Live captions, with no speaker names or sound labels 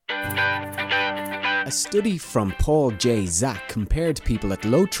A study from Paul J. Zak compared people at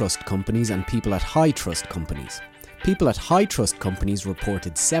low trust companies and people at high trust companies. People at high trust companies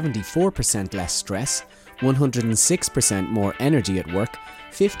reported 74% less stress, 106% more energy at work,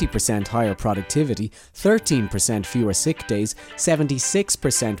 50% higher productivity, 13% fewer sick days,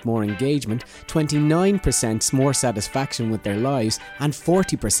 76% more engagement, 29% more satisfaction with their lives, and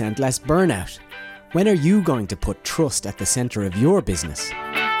 40% less burnout. When are you going to put trust at the centre of your business?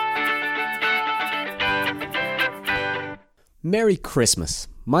 Merry Christmas.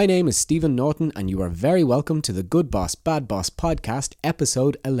 My name is Stephen Norton and you are very welcome to the Good Boss, Bad Boss podcast,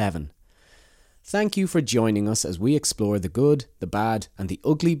 episode 11. Thank you for joining us as we explore the good, the bad and the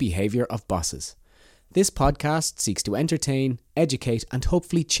ugly behaviour of bosses. This podcast seeks to entertain, educate and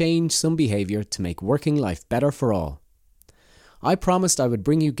hopefully change some behaviour to make working life better for all. I promised I would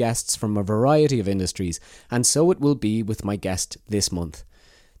bring you guests from a variety of industries, and so it will be with my guest this month.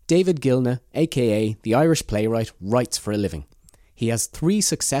 David Gilna, aka the Irish playwright, writes for a living. He has 3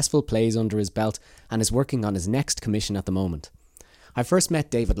 successful plays under his belt and is working on his next commission at the moment. I first met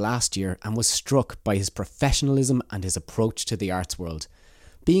David last year and was struck by his professionalism and his approach to the arts world.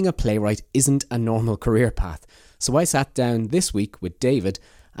 Being a playwright isn't a normal career path, so I sat down this week with David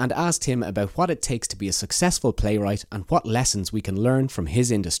and asked him about what it takes to be a successful playwright and what lessons we can learn from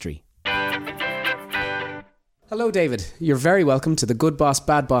his industry. Hello David, you're very welcome to the Good Boss,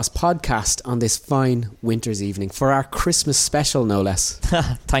 Bad Boss podcast on this fine winter's evening for our Christmas special, no less.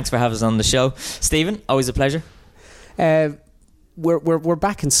 Thanks for having us on the show. Stephen, always a pleasure. We're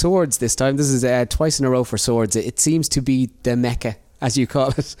back in Swords this time. This is twice in a row for Swords. It seems to be the Mecca, as you call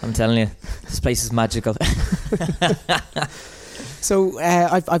it. I'm telling you, this place is magical. So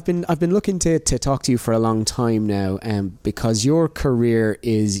I've been looking to talk to you for a long time now, because your career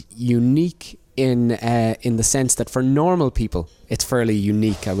is unique in the sense that for normal people it's fairly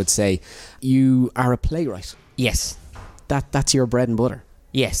unique. I would say you are a playwright. Yes, that's your bread and butter.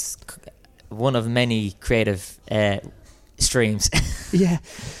 Yes, one of many creative streams. Yeah.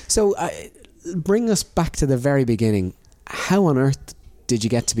 So bring us back to the very beginning. How on earth did you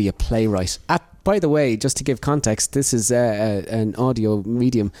get to be a playwright? By the way, just to give context, this is an audio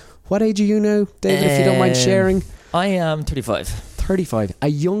medium. What age are you now, David, if you don't mind sharing? I am 35. 35, a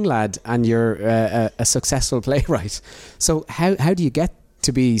young lad, and you're a successful playwright. So how do you get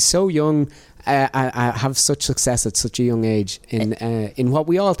to be so young, have such success at such a young age in what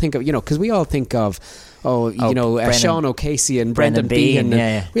we all think of, because we all think of Sean O'Casey and Brendan Behan.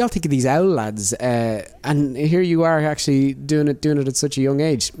 Yeah. We all think of these owl lads, and here you are actually doing it at such a young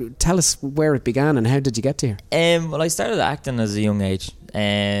age. Tell us where it began and how did you get to here? Well, I started acting as a young age.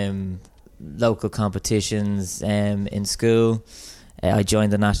 Local competitions in school. I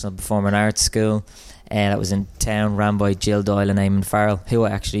joined the National Performing Arts School. That was in town, ran by Jill Doyle and Eamon Farrell, who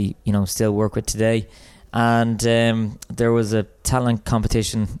I actually still work with today. And there was a talent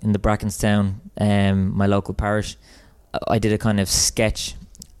competition in the Brackenstown, my local parish. I did a kind of sketch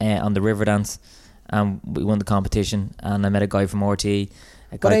on the Riverdance, and we won the competition. And I met a guy from RTE.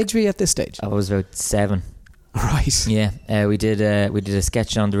 What age were you at this stage? I was about 7. Right. Yeah, we did a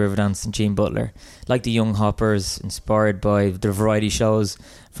sketch on the Riverdance and Gene Butler, like the Young Hoppers, inspired by the variety shows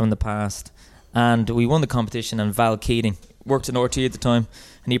from the past. And we won the competition, and Val Keating worked in RTE at the time,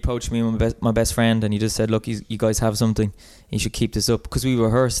 and he approached me and my best friend, and he just said, look, you guys have something, you should keep this up, because we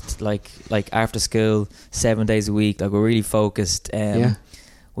rehearsed like after school 7 days a week, like we're really focused.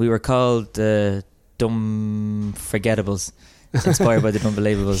 We were called the Dumb Forgettables, inspired by the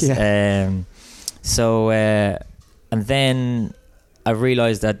Unbelievables. And then I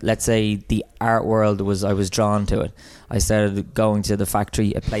realised that, let's say, the art world I was drawn to it. I started going to the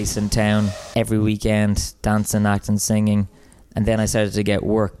Factory, a place in town, every weekend, dancing, acting, singing. And then I started to get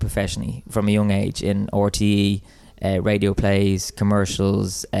work professionally from a young age in RTE, radio plays,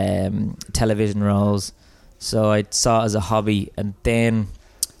 commercials, television roles. So I saw it as a hobby. And then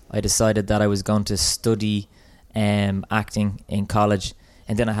I decided that I was going to study acting in college.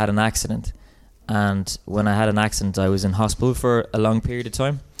 And then I had an accident. And when I had an accident, I was in hospital for a long period of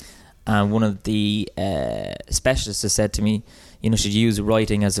time. And one of the specialists has said to me, should use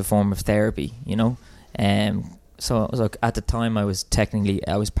writing as a form of therapy, So I was like, at the time, I was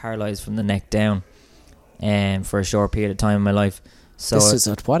paralysed from the neck down for a short period of time in my life. So this is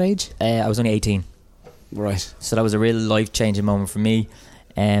at what age? I was only 18. Right. So that was a real life-changing moment for me.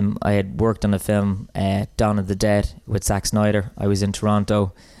 I had worked on a film, Dawn of the Dead, with Zack Snyder. I was in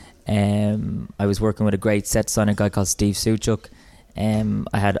Toronto. I was working with a great set designer guy called Steve Suchuk.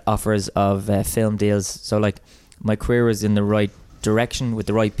 I had offers of film deals. So like my career was in the right direction with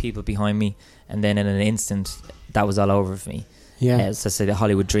the right people behind me, and then in an instant that was all over for me. Yeah. So the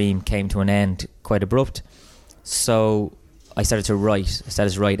Hollywood dream came to an end quite abrupt. So I started to write. I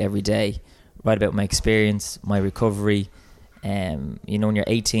started to write every day, write about my experience, my recovery. You know, when you're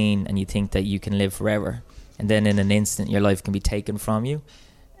 18 and you think that you can live forever, and then in an instant your life can be taken from you.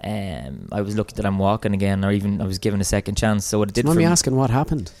 I was lucky that I'm walking again, or even I was given a second chance. So what it did Let for me me asking what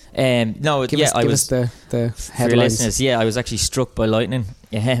happened. No, Give yeah, us, I give was us the for your headlines. listeners. Yeah, I was actually struck by lightning.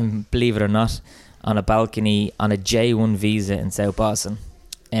 Believe it or not, on a balcony on a J1 visa in South Boston.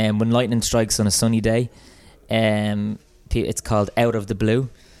 When lightning strikes on a sunny day, it's called out of the blue.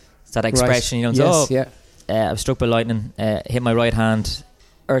 It's that expression, Right. you know. Yes, So, yeah. I was struck by lightning, hit my right hand,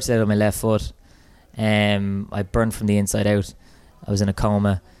 earthed out of my left foot. I burned from the inside out. I was in a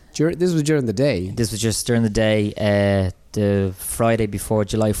coma. This was during the day. This was just during the day, the Friday before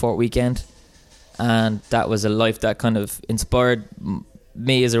July 4th weekend. And that was a life that kind of inspired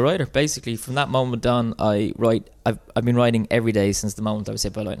me as a writer. Basically, from that moment on, I've been writing every day since the moment I was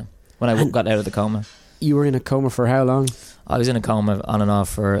hit by lightning, when I got out of the coma. You were in a coma for how long? I was in a coma on and off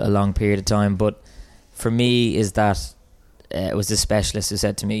for a long period of time, but for me is that it was the specialist who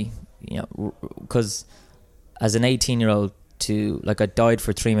said to me, you know, because as an 18-year-old, I died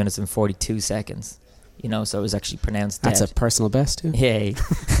for 3 minutes and 42 seconds, you know, so I was actually pronounced dead. That's a personal best too. Yeah.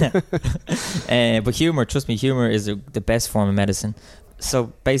 But humour, trust me, humour is the best form of medicine.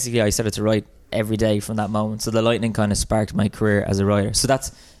 So basically I started to write every day from that moment. So the lightning kind of sparked my career as a writer. So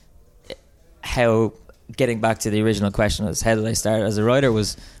that's how, getting back to the original question, was how did I start as a writer,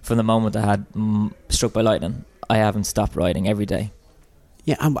 was from the moment I had struck by lightning. I haven't stopped writing every day.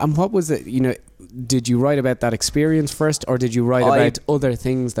 Yeah, and what was it, you know, did you write about that experience first, or did you write about other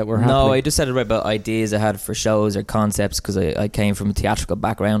things that were happening? No, I just started to write about ideas I had for shows or concepts, because I came from a theatrical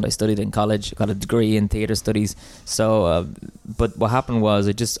background. I studied in college, got a degree in theatre studies. So, but what happened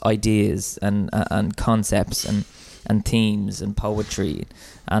was just ideas and concepts and themes and poetry,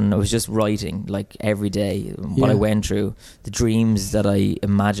 and I was just writing like every day what I went through, the dreams that I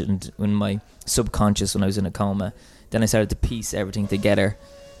imagined in my subconscious when I was in a coma. Then I started to piece everything together,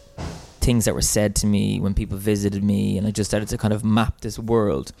 things that were said to me when people visited me, and I just started to kind of map this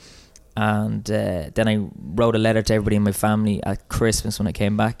world. And then I wrote a letter to everybody in my family at Christmas when I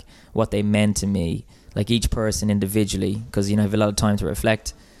came back, what they meant to me, like each person individually, because, you know, I have a lot of time to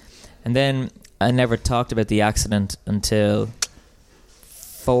reflect. And then I never talked about the accident until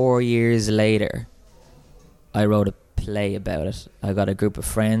 4 years later. I wrote a play about it. I got a group of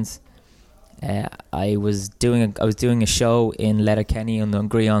friends. I was doing a show in Letterkenny on the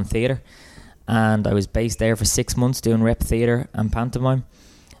Grion Theatre, and I was based there for 6 months doing rep theatre and pantomime.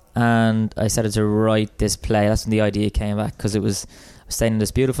 And I started to write this play. That's when the idea came back, because I was staying in this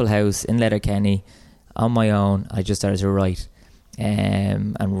beautiful house in Letterkenny on my own. I just started to write,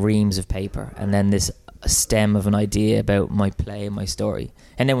 and reams of paper, and then this stem of an idea about my play and my story.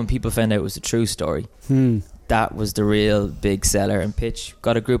 And then when people found out it was a true story, that was the real big seller and pitch.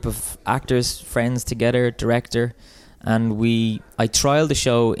 Got a group of actors, friends together, director, and I trialled the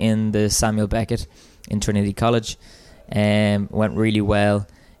show in the Samuel Beckett in Trinity College, and went really well.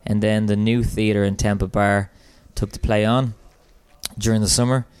 And then the New Theatre in Temple Bar took the play on during the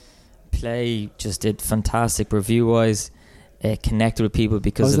summer. Play just did fantastic review-wise. It connected with people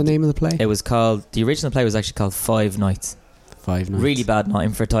because... What was the name of the play? It was called... The original play was actually called 5 Nights. 5 Nights. Really bad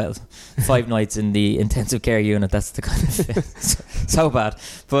name for a title. 5 nights in the intensive care unit. That's the kind of... so bad.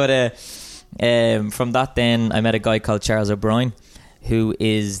 But from that then, I met a guy called Charles O'Brien, who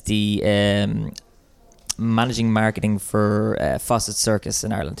is the... managing marketing for Fawcett Circus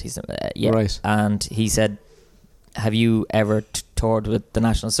in Ireland. He's Right. And he said, have you ever toured with the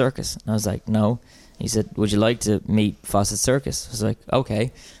National Circus? And I was like, no. He said, would you like to meet Fawcett Circus? I was like,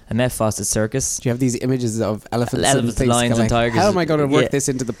 okay. I met Fawcett Circus. Do you have these images of elephants and things, lions and tigers? How am I going to work this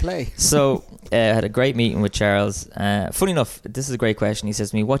into the play? So I had a great meeting with Charles. Funny enough, this is a great question. He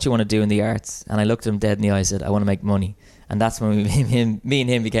says to me, what do you want to do in the arts? And I looked at him dead in the eye and said, I want to make money. And that's when me and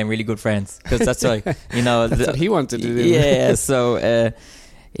him became really good friends, because that's like, you know, that's what he wanted to do. Yeah. So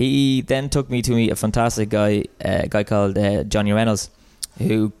he then took me to meet a fantastic guy, a guy called Johnny Reynolds,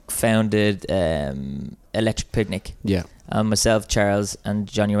 who founded Electric Picnic. Yeah. Myself, Charles, and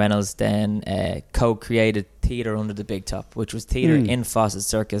Johnny Reynolds then co-created Theatre Under the Big Top, which was theatre in Fawcett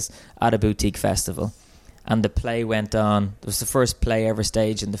Circus at a boutique festival. And the play went on. It was the first play ever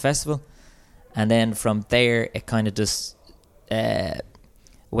staged in the festival. And then from there, it kind of just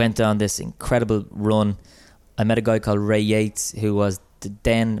went on this incredible run. I met a guy called Ray Yates, who was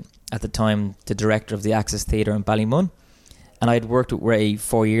then, at the time, the director of the Access Theatre in Ballymun. And I had worked with Ray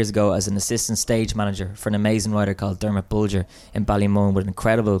 4 years ago as an assistant stage manager for an amazing writer called Dermot Bulger in Ballymun, with an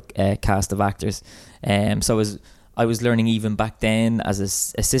incredible cast of actors. So I was learning even back then as an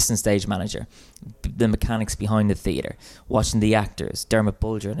assistant stage manager, the mechanics behind the theatre, watching the actors. Dermot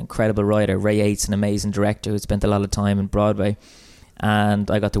Bulger, an incredible writer. Ray Yates, an amazing director who spent a lot of time in Broadway.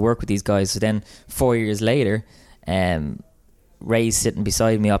 And I got to work with these guys. So then 4 years later, Ray's sitting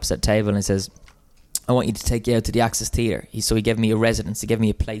beside me opposite the table and he says, I want you to take you out to the Axis Theatre. So he gave me a residence, he gave me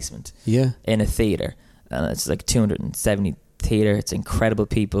a placement in a theatre. And it's like 270 theatre. It's incredible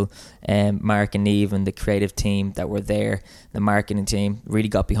people. Mark and Eve and the creative team that were there, the marketing team, really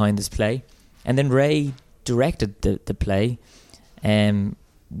got behind this play. And then Ray directed the play.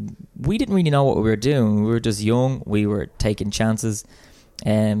 We didn't really know what we were doing. We were just young. We were taking chances.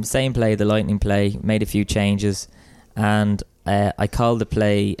 Same play, the Lightning play, made a few changes. And I called the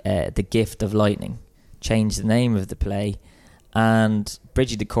play The Gift of Lightning. Changed the name of the play. And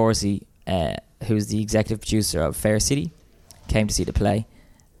Bridgie DeCourcy, who's the executive producer of Fair City, came to see the play.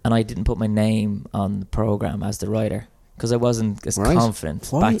 And I didn't put my name on the programme as the writer because I wasn't as confident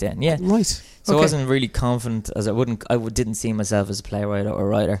back then. Yeah, right. So I wasn't really confident as I didn't see myself as a playwright or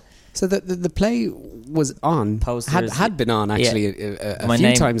writer. So the play was on, posters, had been on actually a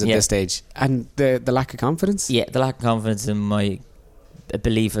few times at this stage, and the lack of confidence. Yeah, the lack of confidence in my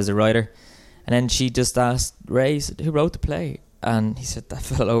belief as a writer. And then she just asked Ray, who wrote the play? And he said, that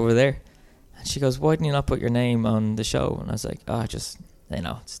fellow over there. And she goes, why didn't you not put your name on the show? And I was like,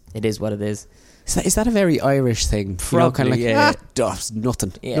 it is what it is. Is that a very Irish thing? Probably, nothing. Yeah.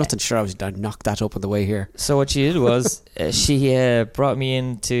 Nothing, sure, I was going to knock that up on the way here. So what she did was, she brought me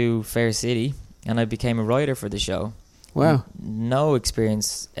into Fair City, and I became a writer for the show. Wow. No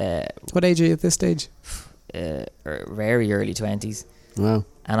experience. What age are you at this stage? Very early 20s. Wow.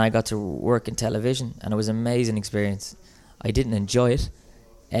 And I got to work in television, and it was an amazing experience. I didn't enjoy it.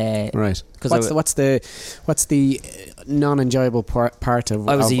 Right. What's the non-enjoyable part of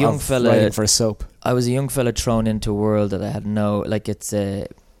writing for a soap? I was a young fella thrown into a world that I had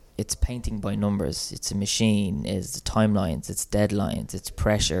it's painting by numbers. It's a machine. It's timelines. It's deadlines. It's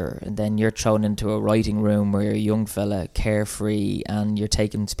pressure. And then you're thrown into a writing room where you're a young fella, carefree, and you're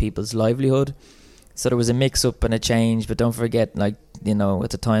taking people's livelihood. So there was a mix-up and a change. But don't forget, at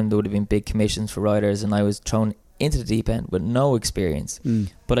the time there would have been big commissions for writers, and I was thrown into the deep end with no experience.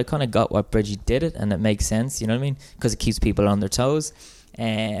 But I kind of got what Bridgie did it, and it makes sense, you know what I mean? Because it keeps people on their toes.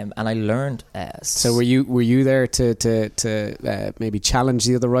 And I learned. So were you there to maybe challenge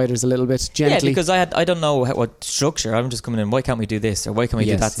the other writers a little bit gently? Yeah, because I don't know what structure. I'm just coming in. Why can't we do this, or why can't we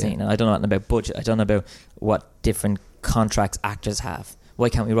do that scene? And I don't know nothing about budget. I don't know about what different contracts actors have. Why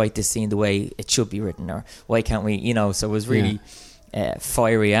can't we write this scene the way it should be written, or why can't we? So it was really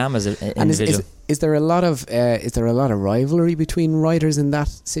fiery. I am as an individual. Is there a lot of rivalry between writers in that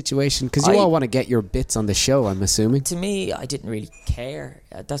situation? Because you all want to get your bits on the show, I'm assuming. To me, I didn't really care.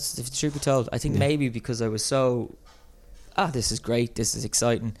 That's the truth be told. I think maybe because I was so, this is great, this is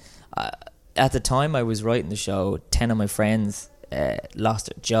exciting. At the time I was writing the show, 10 of my friends lost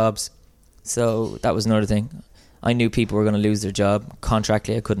their jobs, so that was another thing. I knew people were going to lose their job.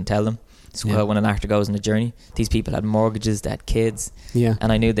 Contractually, I couldn't tell them. So when an actor goes on a journey, these people had mortgages, they had kids,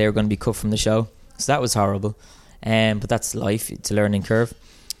 and I knew they were going to be cut from the show. So that was horrible. But that's life. It's a learning curve.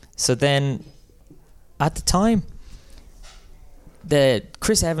 So then, at the time,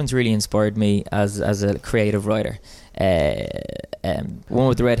 Chris Evans really inspired me as a creative writer. One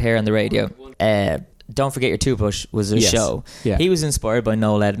with the red hair on the radio. Don't Forget Your Two-Push was a show. Yeah. He was inspired by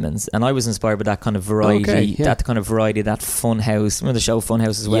Noel Edmonds, and I was inspired by that kind of variety, that Fun House. Remember the show Fun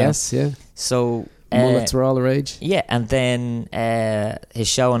House as well? Yes, yeah. So mullets were all the rage. Yeah, and then his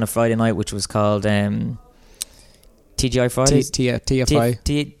show on a Friday night, which was called TGI Fridays?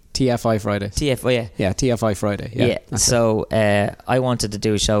 TFI Friday. TFI, yeah. Yeah, TFI Friday. Yeah. So I wanted to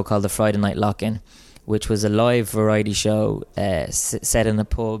do a show called the Friday Night Lock-In, which was a live variety show set in a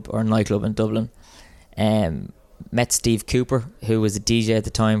pub or nightclub in Dublin. Met Steve Cooper, who was a DJ at the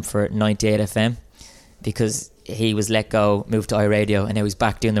time for 98 FM, because he was let go, moved to iRadio, and now he's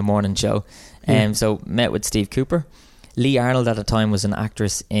back doing the morning show. So met with Steve Cooper. Lee Arnold at the time was an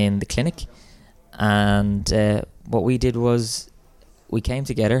actress in The Clinic, and what we did was we came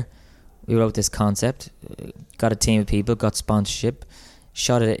together, we wrote this concept, got a team of people, got sponsorship,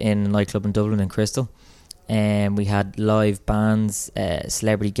 shot it in a nightclub in Dublin in Crystal, and we had live bands,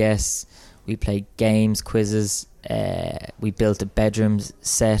 celebrity guests. We played games, quizzes, we built a bedroom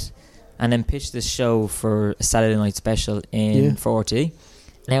set, and then pitched this show for a Saturday night special for RTÉ.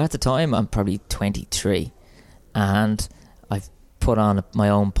 Now at the time I'm probably 23, and I've put on my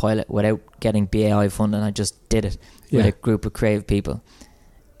own pilot without getting BAI funding. I just did it with a group of creative people,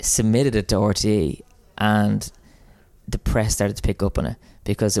 submitted it to RTÉ, and the press started to pick up on it,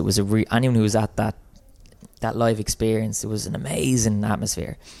 because it was anyone who was at that that live experience. It was an amazing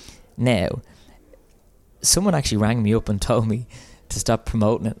atmosphere. Now, someone actually rang me up and told me to stop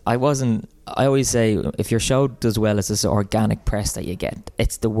promoting it. I always say, if your show does well, it's this organic press that you get.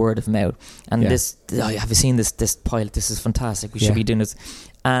 It's the word of mouth. And have you seen this pilot? This is fantastic. We should be doing this.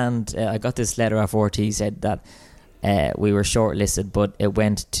 And I got this letter off RT, said that we were shortlisted, but it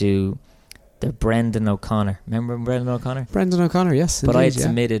went to the Brendan O'Connor. Remember Brendan O'Connor? Brendan O'Connor, yes. But indeed, I had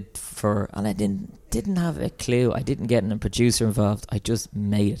submitted and I didn't have a clue. I didn't get a producer involved. I just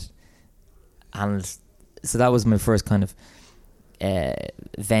made it. And so that was my first kind of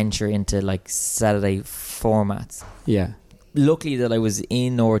venture into like Saturday formats. Yeah. Luckily that I was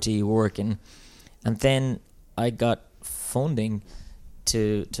in RT working, and then I got funding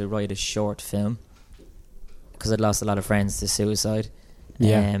to write a short film because I'd lost a lot of friends to suicide.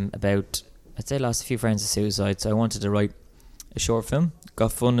 I'd say lost a few friends to suicide, so I wanted to write a short film.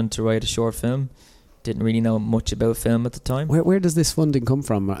 Got funding to write a short film. Didn't really know much about film at the time. Where does this funding come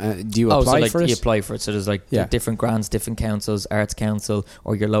from? Do you apply for it? You apply for it. So there's different grants, different councils, Arts Council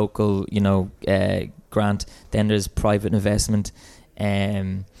or your local, grant. Then there's private investment.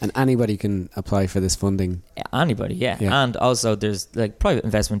 And anybody can apply for this funding? Anybody, yeah. And also there's like private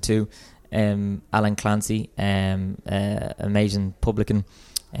investment too. Alan Clancy, amazing publican.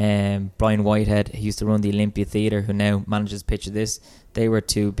 Brian Whitehead, who used to run the Olympia Theatre, who now manages Picture This. They were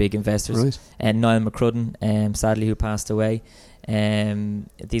two big investors. Right. And Niall McCrudden, sadly, who passed away.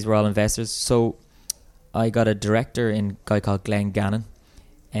 These were all investors. So I got a director in a guy called Glenn Gannon.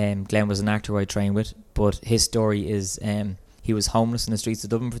 Glenn was an actor I trained with, but his story is he was homeless in the streets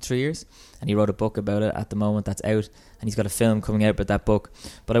of Dublin for 3 years, and he wrote a book about it at the moment that's out, and he's got a film coming out about that book.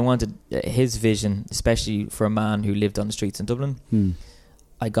 But I wanted his vision, especially for a man who lived on the streets in Dublin.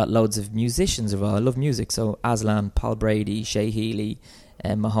 I got loads of musicians involved. I love music, so Aslan, Paul Brady, Shay Healy,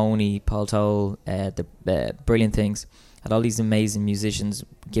 Mahoney, Paul Toll, the Brilliant Things. Had all these amazing musicians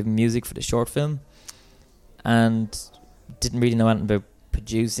giving music for the short film, and didn't really know anything about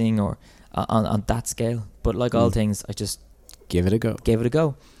producing or on that scale. But like all things, I just gave it a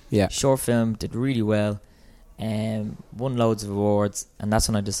go. Yeah. Short film did really well, won loads of awards, and that's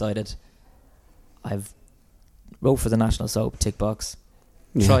when I decided I've wrote for the national soap Tick Box.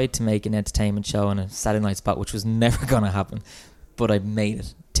 Tried to make an entertainment show on a Saturday night spot, which was never going to happen, but I made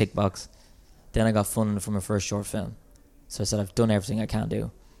it, Tick Box. Then I got funding for my first short film, so I said, I've done everything I can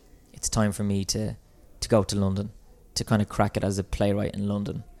do. It's time for me to go to London, to kind of crack it as a playwright in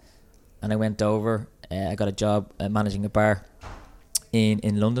London. And I went over, I got a job managing a bar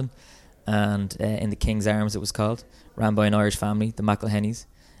in London, and in the King's Arms it was called, ran by an Irish family, the McElhennys,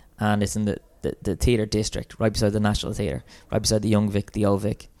 and it's in the theatre district, right beside the National Theatre, right beside the Young Vic, the Old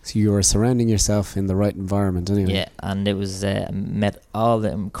Vic. So you were surrounding yourself in the right environment anyway. Yeah, and it was met all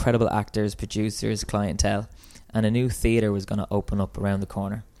the incredible actors, producers, clientele, and a new theatre was going to open up around the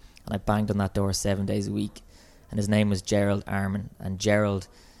corner. And I banged on that door 7 days a week, and his name was Gerald Arman, and Gerald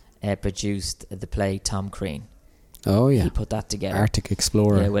produced the play Tom Crean. Oh yeah, he put that together. Arctic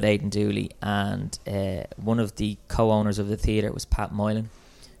Explorer. Yeah, with Aidan Dooley, and one of the co-owners of the theatre was Pat Moylan,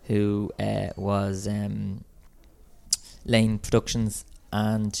 who was Lane Productions,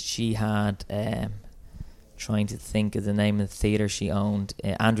 and she had trying to think of the name of the theatre she owned,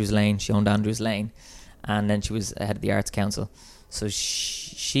 Andrews Lane. She owned Andrews Lane, and then she was head of the Arts Council. So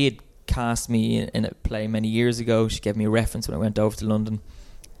she had cast me in a play many years ago. She gave me a reference when I went over to London,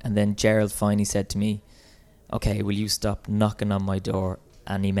 and then Gerald finally said to me, "Okay, will you stop knocking on my door?"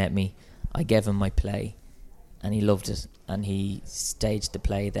 And he met me. I gave him my play, and he loved it, and he staged the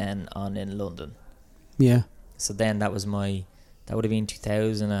play then on in London. Yeah. So then that would have been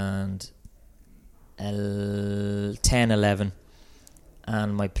 2010, 11,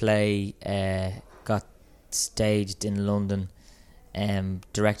 and my play got staged in London,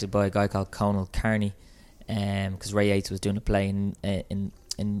 directed by a guy called Conal Carney, because Ray Yates was doing a play in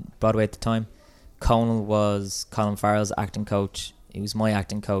Broadway at the time. Conal was Colin Farrell's acting coach. He was my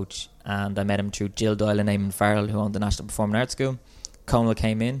acting coach, and I met him through Jill Doyle and Eamon Farrell, who owned the National Performing Arts School. Conal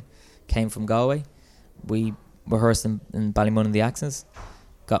came from Galway. We rehearsed in Ballymun in the Accents,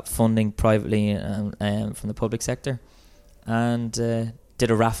 got funding privately from the public sector, and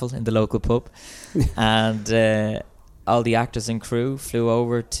did a raffle in the local pub. And all the actors and crew flew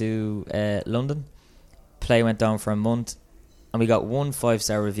over to London. Play went down for a month, and we got 1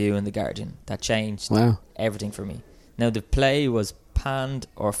 5-star review in The Guardian. That changed everything for me. Now, the play was panned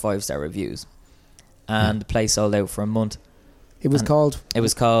or 5-star reviews, and the play sold out for a month. It was called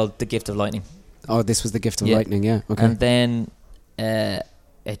The Gift of Lightning. Oh, this was The Gift of Lightning, yeah. Okay. And then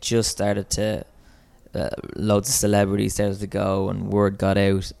it just started to loads of celebrities started to go, and word got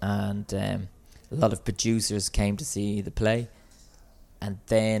out, and A lot of producers came to see the play, and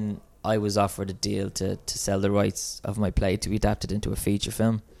then I was offered a deal to sell the rights of my play to be adapted into a feature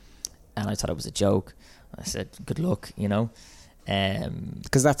film, and I thought it was a joke. I said, good luck, you know.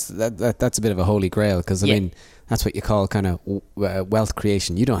 Because that's a bit of a holy grail, because I mean that's what you call kind of wealth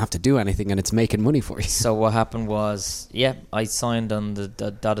creation. You don't have to do anything and it's making money for you. So what happened was, I signed on the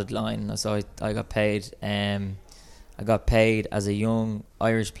dotted line. So I got paid. I got paid as a young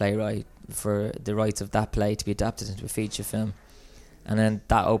Irish playwright for the rights of that play to be adapted into a feature film, and then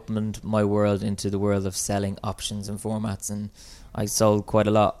that opened my world into the world of selling options and formats, and I sold quite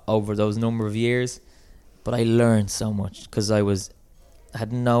a lot over those number of years. But I learned so much because I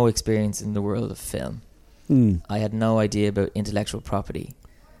had no experience in the world of film. I had no idea about intellectual property.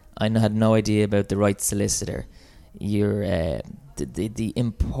 I had no idea about the right solicitor. The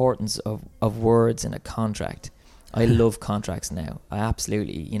importance of words in a contract. I love contracts now. I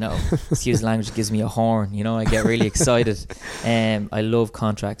absolutely, excuse the language, gives me a horn. I get really excited. I love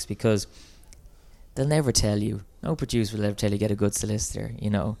contracts because they'll never tell you. No producer will ever tell you get a good solicitor.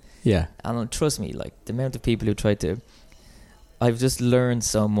 Yeah. And trust me, like the amount of people who try to, I've just learned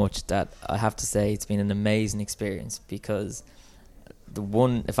so much that I have to say it's been an amazing experience, because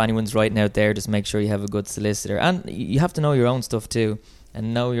if anyone's writing out there, just make sure you have a good solicitor, and you have to know your own stuff too,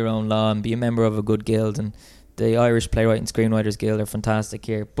 and know your own law, and be a member of a good guild. And the Irish Playwright and Screenwriters Guild are fantastic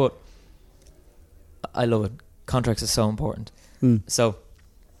here, but I love it. Contracts are so important. So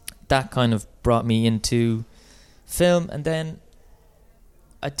that kind of brought me into film, and then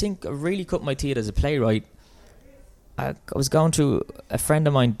I think I really cut my teeth as a playwright. I was going through, a friend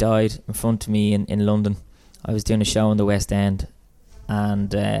of mine died in front of me in London. I was doing a show in the West End,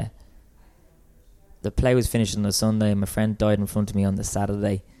 and the play was finished on the Sunday, and my friend died in front of me on the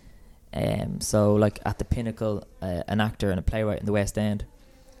Saturday. So like at the pinnacle, an actor and a playwright in the West End.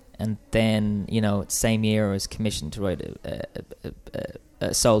 And then, same year I was commissioned to write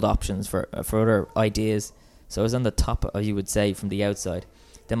sold options for other ideas. So I was on the top, you would say, from the outside.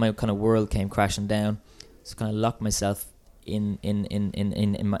 Then my kind of world came crashing down. So kind of locked myself in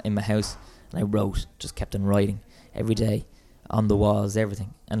my house, and I wrote, just kept on writing every day, on the walls,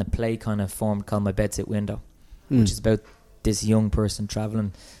 everything. And a play kind of formed called My Bedsit Window, which is about this young person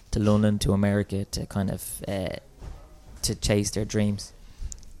travelling to London, to America, to kind of to chase their dreams.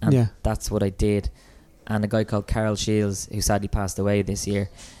 And that's what I did. And a guy called Carol Shields, who sadly passed away this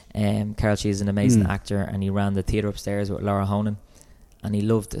year. Carol Shields is an amazing actor, and he ran the theatre upstairs with Laura Honan, and he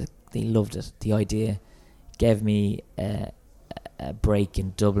loved it. The idea gave me a break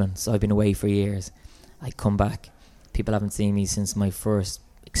in Dublin. So I've been away for years. I come back. People haven't seen me since my first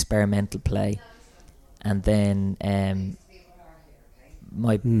experimental play, and then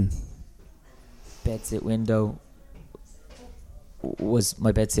my Bedsit Window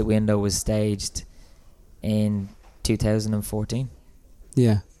was staged in 2014.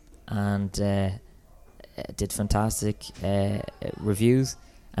 Yeah. And did fantastic reviews.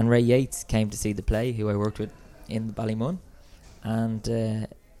 And Ray Yates came to see the play, who I worked with in Ballymun, and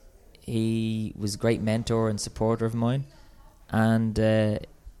he was a great mentor and supporter of mine. And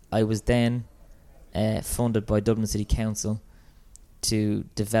I was then funded by Dublin City Council to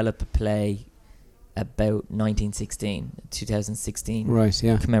develop a play about 2016 right,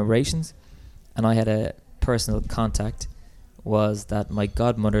 yeah, commemorations. And I had a personal contact, was that my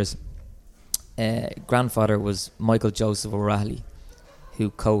godmother's grandfather was Michael Joseph O'Reilly, who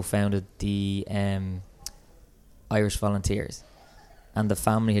co-founded the Irish Volunteers, and the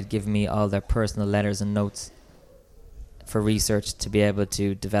family had given me all their personal letters and notes for research to be able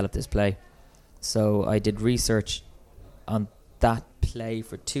to develop this play. So I did research on that play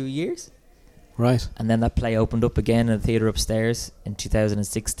for 2 years. Right. And then that play opened up again in the theatre upstairs in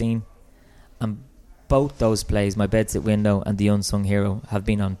 2016. And both those plays, My Bedsit Window and The Unsung Hero, have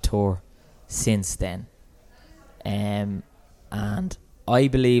been on tour since then. And I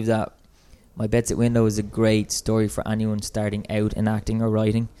believe that My Bedsit Window is a great story for anyone starting out in acting or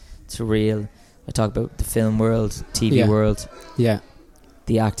writing. It's real. I talk about the film world, TV world,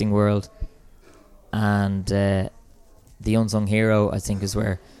 the acting world, and The Unsung Hero, I think, is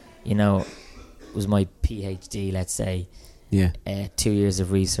where, was my PhD, let's say. 2 years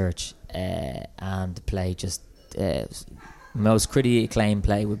of research, and the play just most critically acclaimed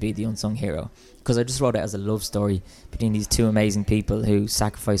play would be The Unsung Hero, because I just wrote it as a love story between these two amazing people who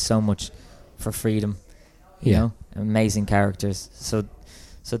sacrificed so much for freedom. You know, amazing characters. So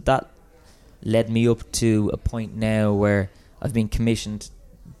that led me up to a point now where I've been commissioned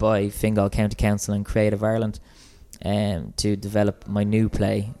by Fingal County Council and Creative Ireland to develop my new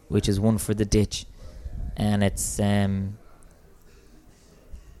play, which is One for the Ditch, and it's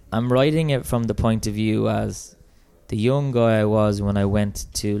I'm writing it from the point of view as the young guy I was when I went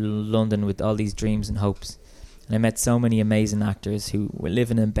to London with all these dreams and hopes. And I met so many amazing actors who were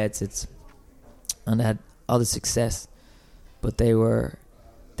living in bedsits and had all the success, but they were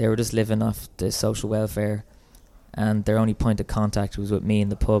just living off the social welfare, and their only point of contact was with me in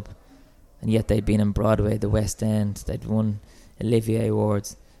the pub. And yet they'd been in Broadway, the West End, they'd won Olivier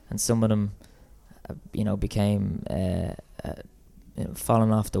Awards, and some of them, became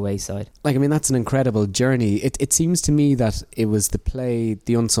fallen off the wayside. Like, I mean, that's an incredible journey. It seems to me that it was the play,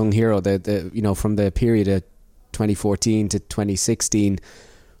 The Unsung Hero, the from the period of 2014 to 2016,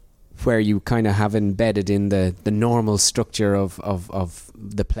 where you kind of have embedded in the normal structure of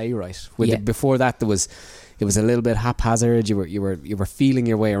the playwright. Before that, it was a little bit haphazard. You were feeling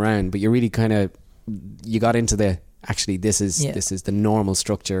your way around, but you really you got into the, actually this is the normal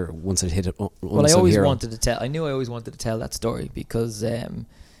structure once it hit it. Well, I always wanted to tell. I knew I always wanted to tell that story because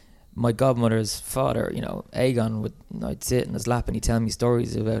my godmother's father, Aegon, I'd sit in his lap and he'd tell me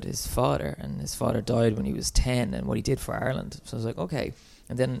stories about his father, and his father died when he was 10 and what he did for Ireland. So I was like, okay.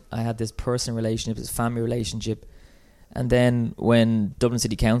 And then I had this personal relationship, this family relationship. And then when Dublin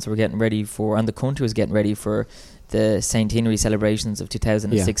City Council were getting ready for, and the country was getting ready for the St. Henry celebrations of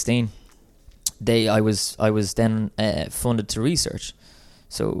 2016, I was then funded to research.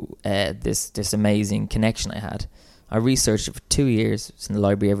 So this amazing connection I had. I researched it for 2 years. It was in the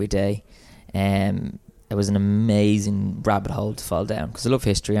library every day. It was an amazing rabbit hole to fall down because I love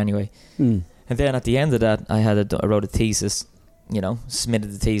history anyway. And then at the end of that, I wrote a thesis,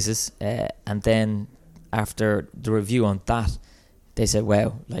 submitted the thesis, and then after the review on that, they said,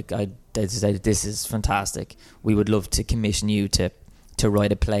 wow, they decided this is fantastic. We would love to commission you to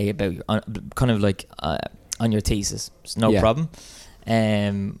write a play about on your thesis. It's no problem.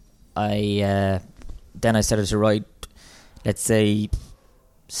 Then I started to write, let's say,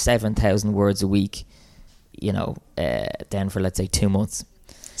 7,000 words a week, then for, let's say, 2 months.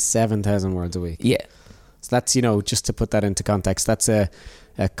 7,000 words a week. Yeah. So that's, just to put that into context, that's a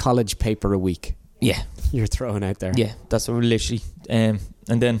college paper a week. Yeah. You're throwing out there. Yeah, that's what we literally. And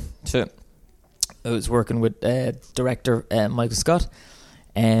then I was working with director Michael Scott.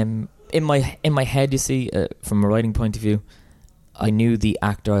 In my head, you see, from a writing point of view, I knew the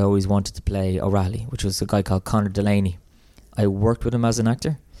actor I always wanted to play O'Reilly, which was a guy called Conor Delaney. I worked with him as an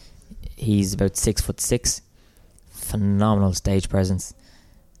actor. He's about 6'6", phenomenal stage presence,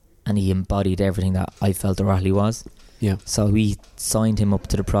 and he embodied everything that I felt O'Reilly was. Yeah. So we signed him up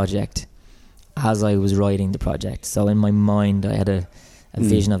to the project as I was writing the project. So in my mind, I had a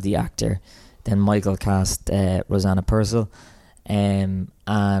vision of the actor. Then Michael cast Rosanna Purcell, and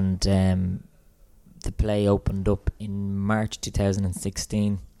the play opened up in March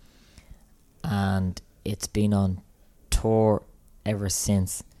 2016, and it's been on tour ever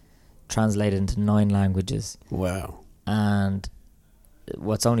since, translated into 9 languages. Wow. And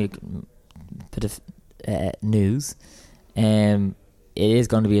what's only a bit of news, it is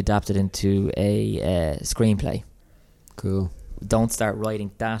going to be adapted into a screenplay. Cool. Don't start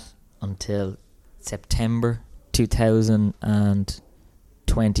writing that until September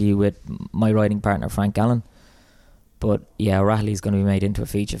 2020 with my writing partner Frank Gallen. But yeah, O'Reilly is going to be made into a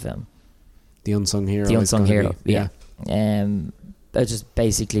feature film. The Unsung Hero. The Unsung Hero, yeah. It's just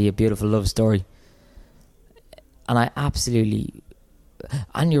basically a beautiful love story. And I absolutely...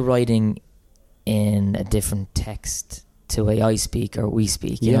 And you're writing in a different text to the way I speak or we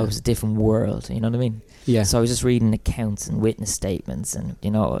speak. You know, it's a different world. You know what I mean? Yeah. So I was just reading accounts and witness statements, and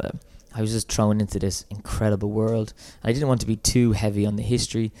I was just thrown into this incredible world. I didn't want to be too heavy on the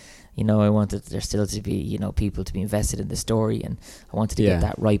history. I wanted there still to be, people to be invested in the story, and I wanted to get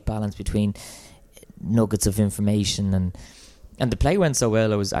that right balance between nuggets of information and the play went so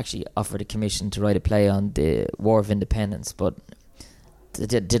well. I was actually offered a commission to write a play on the War of Independence, but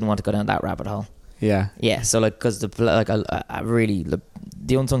didn't want to go down that rabbit hole. Yeah. So because I really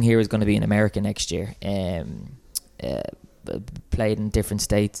The Unsung Hero is going to be in America next year, played in different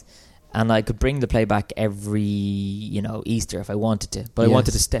states, and I could bring the play back every Easter if I wanted to, but I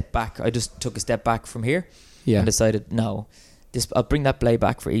wanted to step back. I just took a step back from here and decided no, I'll bring that play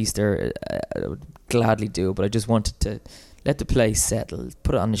back for Easter. I would gladly do it, but I just wanted to let the play settle,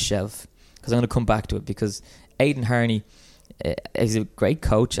 put it on the shelf, because I'm going to come back to it, because Aidan Harney is a great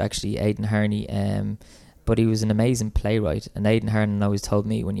coach, actually, Aidan Harney, but he was an amazing playwright. And Aidan Harney always told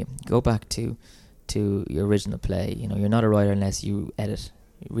me, when you go back to your original play, you're not a writer unless you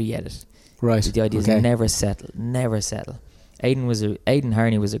re-edit. Right. The idea is never settle. Aidan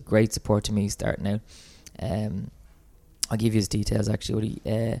Harney was a great support to me starting out. I'll give you his details actually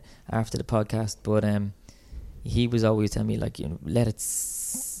after the podcast, but he was always telling me let it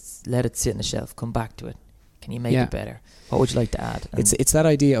let it sit on the shelf. Come back to it. Can you make Yeah. it better? What would you like to add? And It's that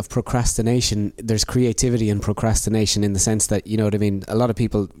idea of procrastination. There's creativity in procrastination in the sense that, you know what I mean, a lot of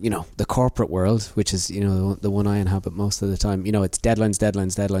people, you know, the corporate world, which is, you know, the one I inhabit most of the time, you know, it's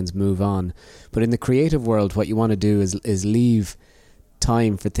deadlines, move on. But in the creative world, what you want to do is leave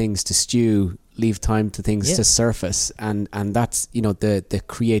time for things to stew, leave time to things Yeah. to surface, and that's, you know, the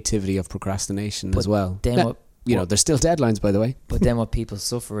creativity of procrastination as well. then Now, what- you know, there's still deadlines, by the way. But then what people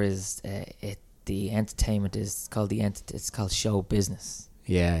suffer is the entertainment is called it's called show business,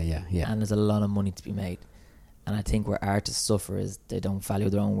 Yeah. and there's a lot of money to be made. And I think where artists suffer is they don't value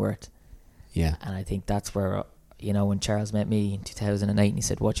their own worth. Yeah. And I think that's where, you know, when Charles met me in 2008 and he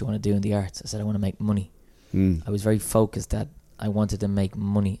said, "What do you want to do in the arts?" I said, "I want to make money." Mm. I was very focused that I wanted to make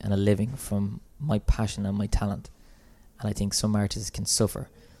money and a living from my passion and my talent. And I think some artists can suffer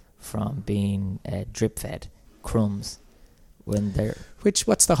from being drip fed crumbs when they're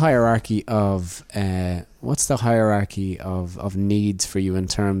What's the hierarchy of needs for you in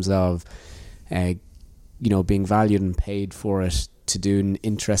terms of you know, being valued and paid for it to do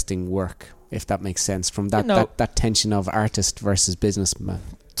interesting work, if that makes sense, from that, You know- that tension of artist versus businessman.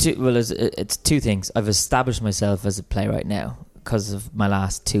 it's two things. I've established myself as a playwright now because of my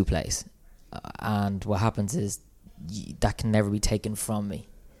last two plays, and what happens is that can never be taken from me.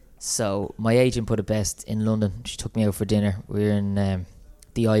 So my agent put it best in London. She took me out for dinner. We were in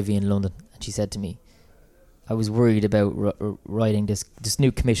the Ivy in London, and she said to me, I was worried about writing this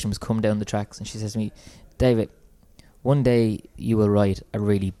new commission was coming down the tracks, and she says to me, "David, one day you will write a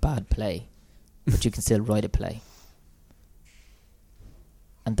really bad play, but you can still write a play."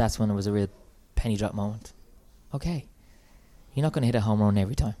 And that's when it was a real penny drop moment. Okay, you're not going to hit a home run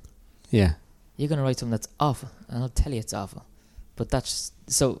every time. Yeah. You're going to write something that's awful, and I'll tell you it's awful. But that's...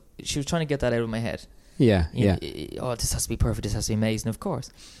 So she was trying to get that out of my head. Yeah. Oh, this has to be perfect, this has to be amazing, of course.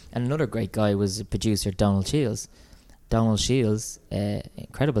 And another great guy was a producer, Donald Shields. Donald Shields,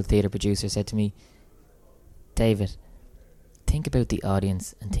 incredible theatre producer, said to me, "David, think about the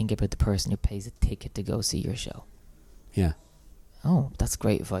audience and think about the person who pays a ticket to go see your show." Yeah. Oh, that's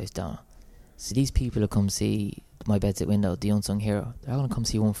great advice, Donald. So these people who come see My Bedsit Window, The Unsung Hero, they're all going to come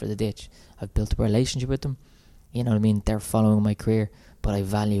see One for the Ditch. I've built a relationship with them. You know what I mean? They're following my career, but I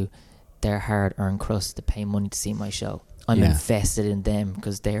value their hard-earned crust to pay money to see my show. I'm Yeah. invested in them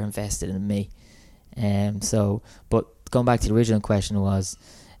because they're invested in me. But going back to the original question was,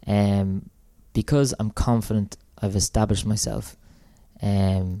 because I'm confident I've established myself,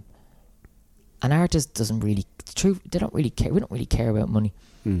 an artist doesn't really... They don't really care. We don't really care about money.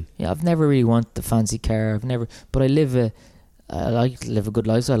 Mm. Yeah, I've never really wanted the fancy car. But I like to live a good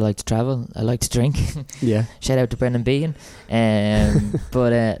life. So I like to travel. I like to drink. Yeah. Shout out to Brendan Behan.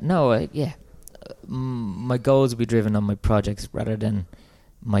 My goals will be driven on my projects rather than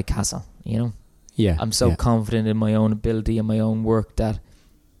my castle. You know, Yeah. I'm so confident in my own ability and my own work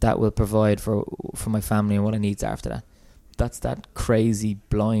that will provide for my family and what I need after that. That's that crazy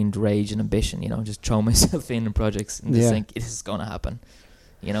blind rage and ambition, you know, just throw myself in projects and just think this is going to happen,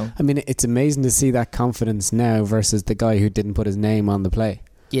 you know. I mean, it's amazing to see that confidence now versus the guy who didn't put his name on the play.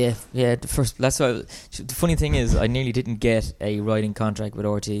 Yeah. That's why. The funny thing is, I nearly didn't get a writing contract with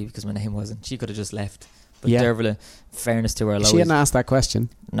RTE because my name wasn't. She could have just left. But Dervla, fairness to her, She hadn't asked that question.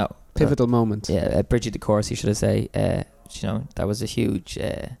 No. Pivotal moment. Yeah, Bridget DeCourcy, should I say? You know, that was a huge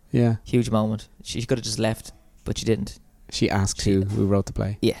moment. She could have just left, but she didn't. She asked who wrote the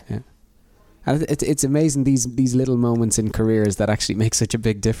play. Yeah. And it's amazing these little moments in careers that actually make such a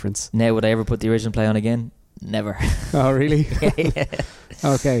big difference. Now, would I ever put the original play on again? Never. Oh, really? Yeah.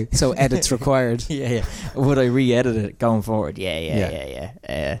 Okay, so edits required. Yeah. Would I re-edit it going forward? Yeah.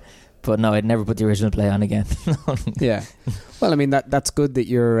 But no, I'd never put the original play on again. Yeah. Well, I mean that's good that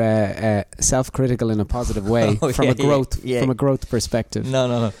you're self-critical in a positive way from a growth perspective.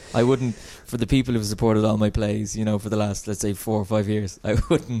 No. I wouldn't. For the people who've supported all my plays, you know, for the last, let's say, 4 or 5 years, I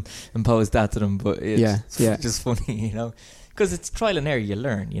wouldn't impose that to them. But it's just funny, you know, because it's trial and error. You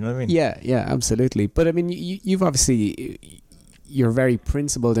learn, you know what I mean? Yeah, absolutely. But I mean, you've obviously, you're very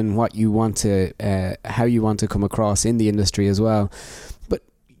principled in what you want to, how you want to come across in the industry as well. But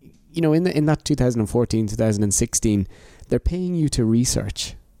you know, in that 2014, 2016, they're paying you to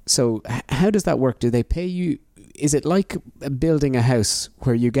research. So how does that work? Do they pay you? Is it like building a house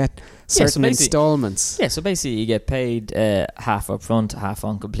where you get certain installments? Yeah, so basically you get paid half up front, half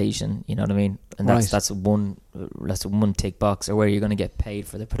on completion, you know what I mean? And that's one tick box, or where you're going to get paid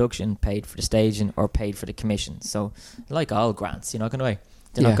for the production, paid for the staging, or paid for the commission. So like all grants, you know, kind of way.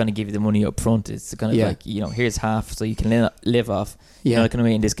 They're not going to give you the money up front. It's kind of like, you know, here's half so you can live off. You know, kind of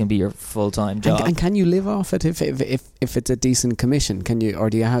mean, this can be your full-time job. And can you live off it if it's a decent commission? Can you, or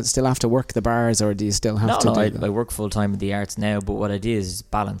do you still have to work the bars, or do you still have to do that? I work full-time with the arts now, but what I did is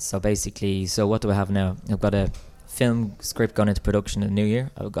balance. So basically, what do I have now? I've got a film script going into production in the new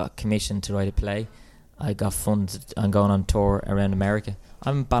year. I've got commissioned to write a play. I got funds. I'm going on tour around America.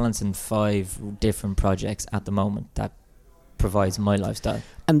 I'm balancing 5 different projects at the moment that provides my lifestyle.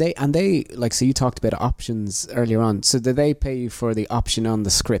 And they like, so you talked about options earlier on. So do they pay you for the option on the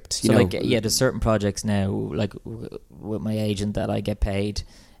script? You know? Like, there's certain projects now, like with my agent, that I get paid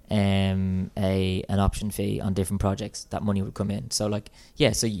an option fee on different projects. That money would come in. So like,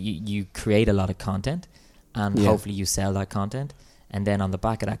 so you create a lot of content, and hopefully you sell that content, and then on the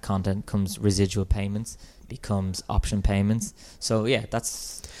back of that content comes residual payments, becomes option payments. So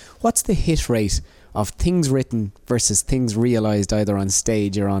that's... What's the hit rate of things written versus things realised either on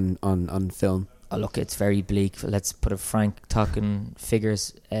stage or on film? Oh, look, it's very bleak. Let's put a frank talking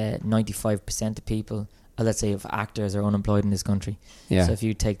figures. 95% of people, let's say, of actors are unemployed in this country. Yeah. So if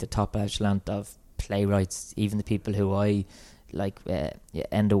you take the top echelon of playwrights, even the people who I like,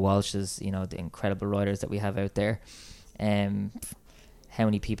 Enda Walsh's, you know, the incredible writers that we have out there, how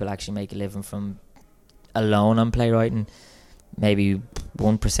many people actually make a living from alone on playwriting? Maybe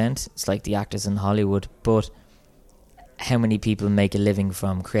 1%. It's like the actors in Hollywood. But how many people make a living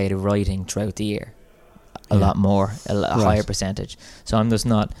from creative writing throughout the year? A lot more, a higher percentage. So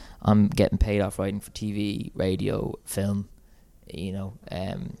I'm getting paid off writing for TV, radio, film, you know.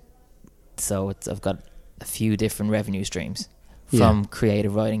 So I've got a few different revenue streams from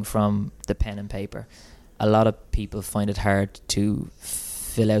creative writing, from the pen and paper. A lot of people find it hard to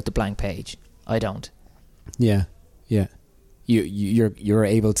fill out the blank page. I don't. Yeah. You're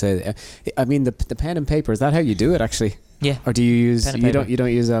able to. I mean, the pen and paper, is that how you do it actually? Yeah. Or do you use you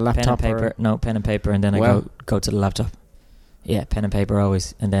don't use a laptop? Pen and paper. No, pen and paper, and then I go to the laptop. Yeah, pen and paper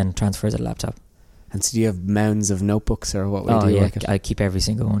always, and then transfer to the laptop. And so do you have mounds of notebooks, or what way do you work it? I keep every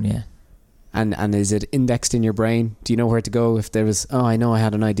single one. Yeah. And is it indexed in your brain? Do you know where to go if there was? Oh, I know I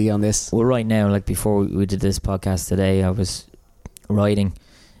had an idea on this. Well, right now, like before we did this podcast today, I was writing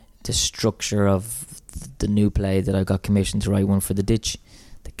the structure of the new play that I got commissioned to write, one for the Ditch,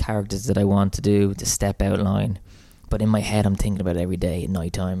 the characters that I want to do, the step outline. But in my head, I'm thinking about it every day at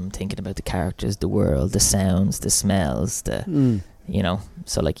night time. I'm thinking about the characters, the world, the sounds, the smells, you know.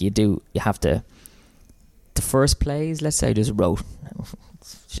 So like you have to. The first plays, let's say, I just wrote,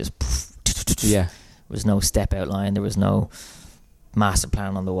 just there was no step outline, there was no master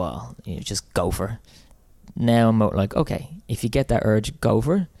plan on the wall. You just go for it. Now I'm like, okay, if you get that urge, go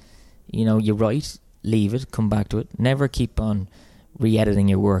for it. You know, you write, leave it, come back to it. Never keep on re-editing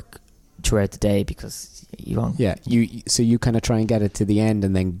your work throughout the day, because you won't. Yeah, so you kind of try and get it to the end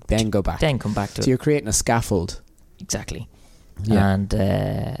and then go back. Then come back to it. So you're creating a scaffold. Exactly. Yeah.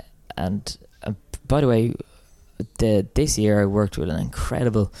 And by the way, this year I worked with an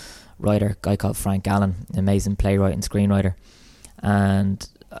incredible writer, a guy called Frank Allen, amazing playwright and screenwriter. And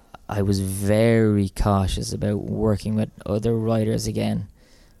I was very cautious about working with other writers again.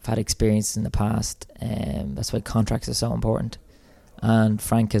 I've had experience in the past, and that's why contracts are so important. And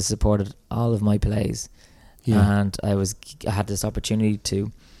Frank has supported all of my plays, and I had this opportunity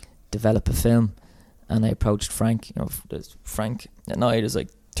to develop a film, and I approached Frank. You know, Frank and I, there's like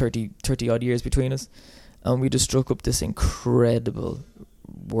 30 odd years between us, and we just struck up this incredible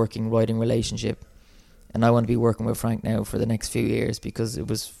writing relationship. And I want to be working with Frank now for the next few years, because it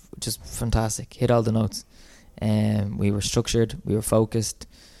was just fantastic. Hit all the notes. We were structured, we were focused.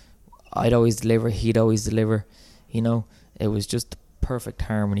 I'd always deliver, he'd always deliver. You know, it was just perfect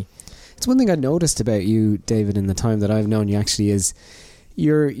harmony. It's one thing I noticed about you, David, in the time that I've known you, actually, is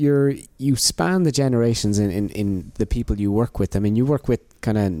you span the generations in the people you work with. I mean, you work with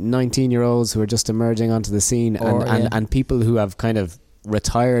kind of 19-year-olds who are just emerging onto the scene, and people who have kind of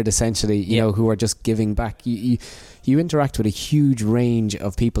retired, essentially, you know, who are just giving back. You interact with a huge range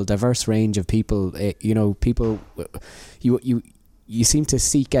of people, diverse range of people. You know, people. You seem to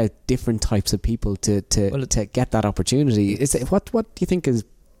seek out different types of people to get that opportunity. Is it, what do you think is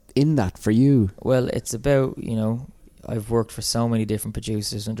in that for you? Well, it's about, you know, I've worked for so many different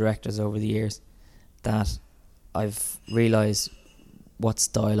producers and directors over the years that I've realised what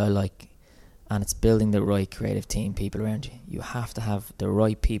style I like, and it's building the right creative team, people around you. You have to have the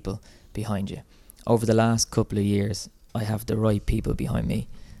right people behind you. Over the last couple of years, I have the right people behind me,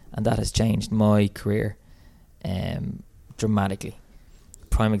 and that has changed my career dramatically.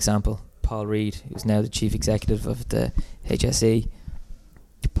 Prime example, Paul Reid, who's now the chief executive of the HSE.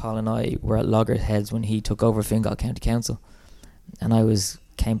 Paul and I were at loggerheads when he took over Fingal County Council, and I was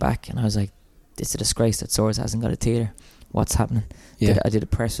came back and I was like, it's a disgrace that Swords hasn't got a theatre. What's happening? Yeah. I did a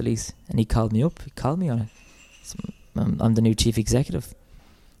press release and he called me up. He called me on it. I'm the new chief executive.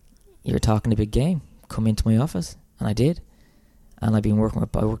 You're talking a big game. Come into my office. And I did. And I worked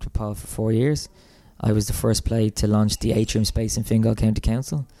with Paul for 4 years. I was the first play to launch the Atrium Space in Fingal County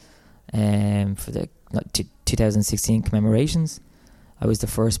Council for the 2016 commemorations. I was the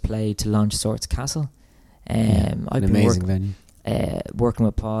first play to launch Swords Castle. An I've been amazing venue. Working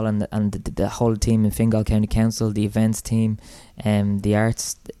with Paul and the whole team in Fingal County Council, the events team, the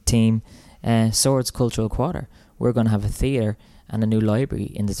arts team, Swords Cultural Quarter. We're going to have a theatre and a new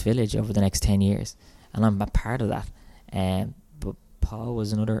library in this village over the next 10 years. And I'm a part of that. But Paul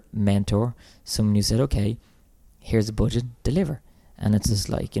was another mentor, someone who said, okay, here's a budget, deliver. And it's just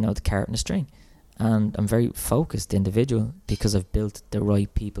like, the carrot and the string. And I'm very focused individual because I've built the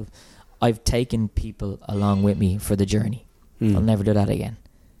right people. I've taken people along with me for the journey. I'll never do that again.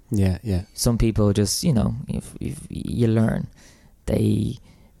 Yeah, yeah. Some people just, if you learn, they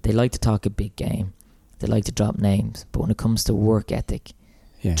like to talk a big game. They like to drop names. But when it comes to work ethic,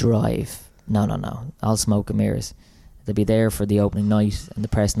 drive, no. All smoke and mirrors. They'll be there for the opening night and the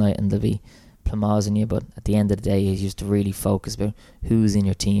press night and they'll be plumazing you. But at the end of the day, you just to really focus about who's in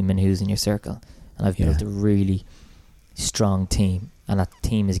your team and who's in your circle. And I've built a really strong team. And that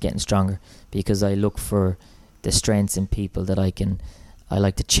team is getting stronger because I look for the strengths in people that I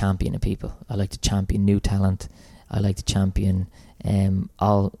like to champion in people. I like to champion new talent. I like to champion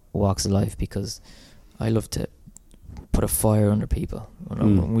all walks of life because I love to put a fire under people.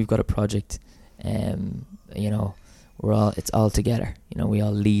 When we've got a project, it's all together. We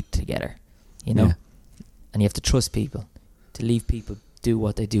all lead together, and you have to trust people to leave people do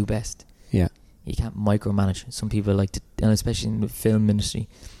what they do best. Yeah. You can't micromanage. Some people like to, and especially in the film industry,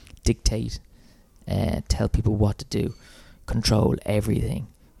 dictate, tell people what to do, control everything.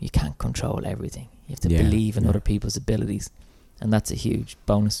 You can't control everything. You have to believe in other people's abilities, and that's a huge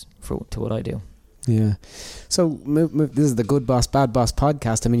bonus to what I do. Yeah. So this is the Good Boss, Bad Boss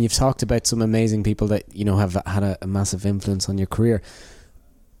podcast. I mean, you've talked about some amazing people that have had a massive influence on your career.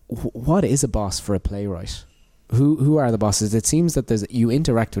 What is a boss for a playwright? Who are the bosses? It seems that you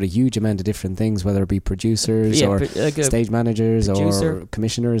interact with a huge amount of different things, whether it be producers or like stage managers or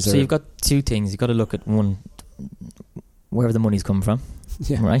commissioners. So you've got two things. You've got to look at one, wherever the money's coming from.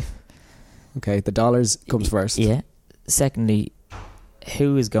 Yeah. Right? Okay, the dollars comes first. Yeah. Secondly,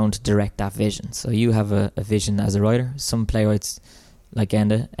 who is going to direct that vision? So you have a vision as a writer. Some playwrights, like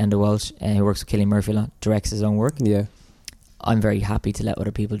Enda Walsh, who works with Cillian Murphy a lot, directs his own work. Yeah. I'm very happy to let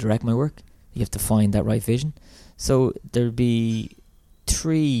other people direct my work. You have to find that right vision. So there'll be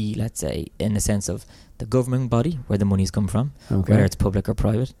three, let's say, in the sense of the government body, where the money's come from, whether it's public or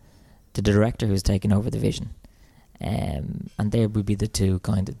private, the director who's taken over the vision. And there would be the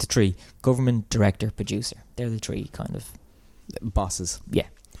three, government, director, producer. They're the three kind of bosses. Yeah.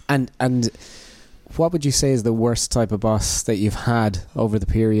 And what would you say is the worst type of boss that you've had over the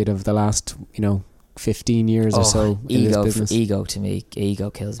period of the last, 15 years or so in this business? Ego to me.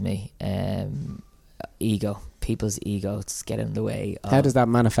 Ego kills me. Ego. People's egos get in the way. How does that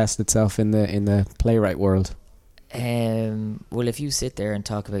manifest itself in the playwright world? Well, if you sit there and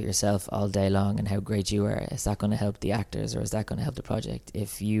talk about yourself all day long and how great you are, is that going to help the actors or is that going to help the project?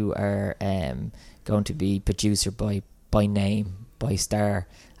 If you are going to be producer by name, by star,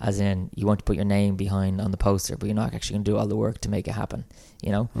 as in you want to put your name behind on the poster, but you're not actually going to do all the work to make it happen,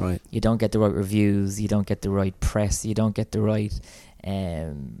 Right. You don't get the right reviews, you don't get the right press, you don't get the right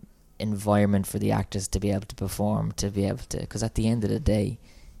environment for the actors to be able to perform, because at the end of the day,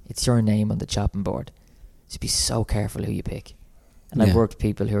 it's your name on the chopping board. So be so careful who you pick. And I've worked with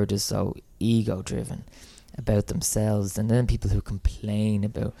people who are just so ego driven about themselves, and then people who complain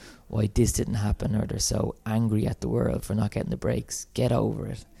about why this didn't happen, or they're so angry at the world for not getting the breaks. Get over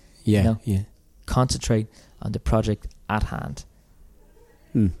it. Yeah. Concentrate on the project at hand.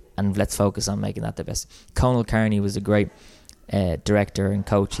 And let's focus on making that the best. Conal Carney was a great director and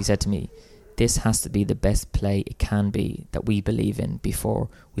coach. He said to me, this has to be the best play it can be that we believe in before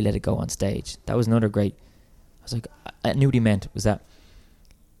we let it go on stage. That was another great. I was like, I knew what he meant was that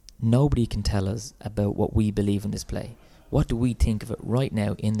nobody can tell us about what we believe in this play. What do we think of it right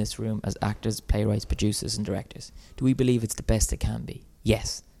now in this room as actors, playwrights, producers and directors? Do we believe it's the best it can be?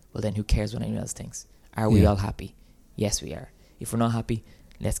 Yes. Well then who cares what anyone else thinks? Are we all happy? Yes, we are. If we're not happy,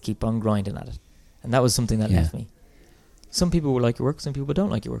 let's keep on grinding at it. And that was something that left me. Some people will like your work, some people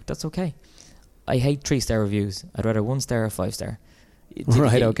don't like your work. That's okay. I hate 3-star reviews. I'd rather 1-star or 5-star.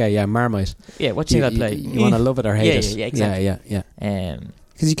 Right, okay, yeah, Marmite. Yeah, what do you think that play? You want to love it or hate it. Yeah, exactly. Yeah.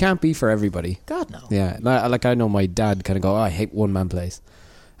 Because you can't be for everybody. God, no. Yeah, like I know my dad kind of go, I hate one-man plays.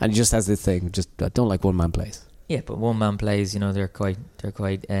 And he just has this thing, just I don't like one-man plays. Yeah, but one-man plays, they're quite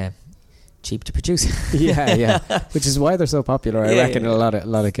cheap to produce. yeah, which is why they're so popular, I reckon, in a lot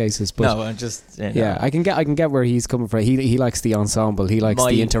of cases. But no, I'm just I can get where he's coming from. He likes the ensemble. He likes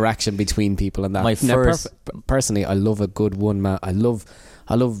the interaction between people and that. Personally, I love a good one-man. I love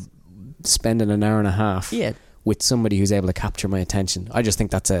spending an hour and a half with somebody who's able to capture my attention. I just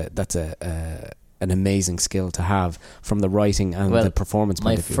think that's an amazing skill to have from the writing and the performance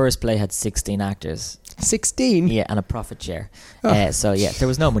point of view. My first play had 16 actors. 16? Yeah, and a profit share. So there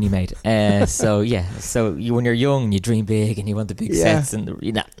was no money made. So when you're young, you dream big and you want the big sets, and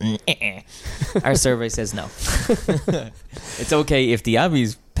our survey says no. It's okay if the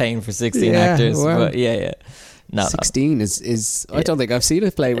Abbey's paying for 16 actors, but no, 16 is I don't think I've seen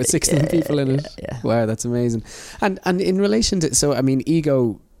a play with 16 people in it. Wow, that's amazing. And in relation to, so I mean,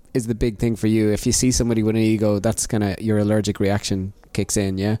 ego is the big thing for you. If you see somebody with an ego, that's kind of your allergic reaction kicks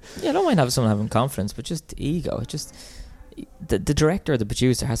in. Yeah, I don't mind having someone having confidence, but just ego. Just the director or the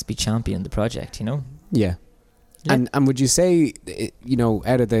producer has to be championing the project. Yeah. And would you say,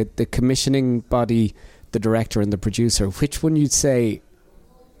 out of the commissioning body, the director and the producer, which one you'd say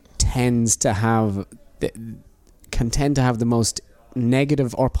can tend to have the most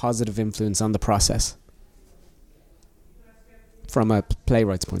negative or positive influence on the process from a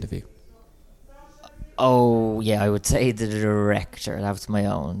playwright's point of view? Oh, yeah, I would say the director. That's my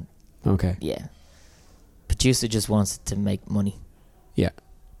own. Okay. Yeah. Producer just wants to make money. Yeah.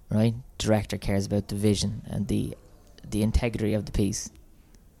 Right? Director cares about the vision and the integrity of the piece.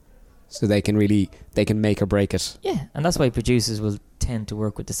 So they can make or break it. Yeah, and that's why producers will tend to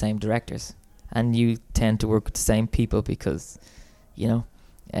work with the same directors. And you tend to work with the same people because,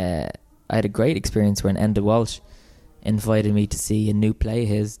 I had a great experience when Enda Walsh invited me to see a new play of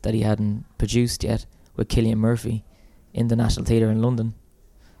his that he hadn't produced yet with Cillian Murphy in the National Theatre in London.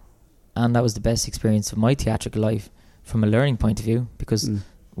 And that was the best experience of my theatrical life from a learning point of view, because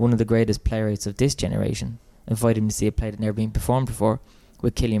one of the greatest playwrights of this generation invited me to see a play that had never been performed before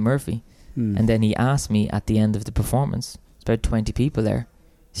with Cillian Murphy. And then he asked me at the end of the performance, it's about 20 people there,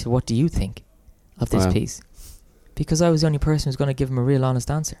 he said, "What do you think of this piece?" Because I was the only person who was going to give him a real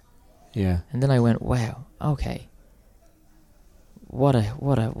honest answer. Yeah. And then I went, wow, okay. What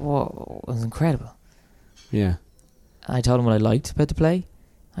was incredible. Yeah. I told him what I liked about the play.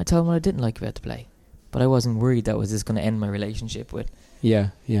 I told him what I didn't like about the play. But I wasn't worried that was just going to end my relationship with. Yeah.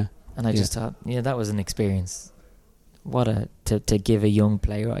 And I just thought, that was an experience. To give a young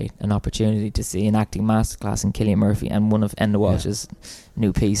playwright an opportunity to see an acting masterclass in Cillian Murphy and one of Enda Walsh's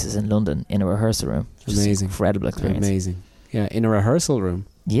new pieces in London in a rehearsal room. Amazing. Incredible experience. Amazing. Yeah, in a rehearsal room.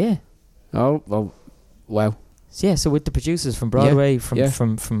 Yeah. Oh, wow. Yeah, so with the producers from Broadway, from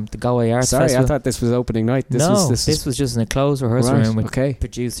the Galway Arts Festival. Sorry, I thought this was opening night. This was just in a closed rehearsal room with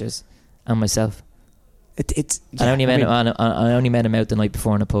producers and myself. I only met him out the night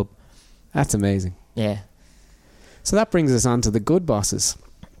before in a pub. That's amazing. Yeah. So that brings us on to the good bosses.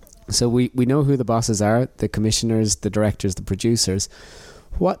 So we know who the bosses are: the commissioners, the directors, the producers.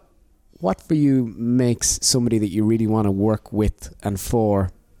 What for you makes somebody that you really want to work with and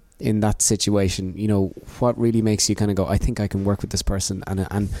for in that situation? What really makes you kind of go, I think I can work with this person,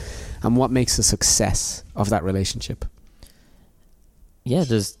 and what makes a success of that relationship? Yeah,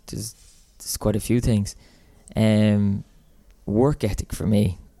 there's quite a few things. Work ethic for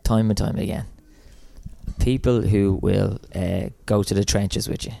me, time and time again. People who will go to the trenches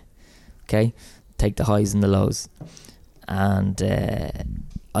with you, okay? Take the highs and the lows. And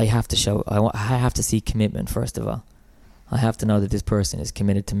I have to see commitment, first of all. I have to know that this person is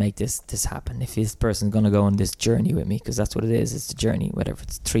committed to make this happen. If this person's going to go on this journey with me, because that's what it is, it's a journey, whether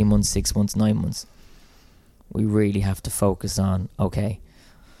it's 3 months, 6 months, 9 months, we really have to focus on, okay,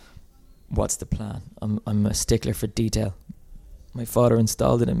 what's the plan? I'm a stickler for detail. My father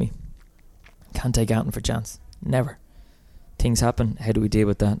installed it in me. Can't take outing for chance. Never. Things happen. How do we deal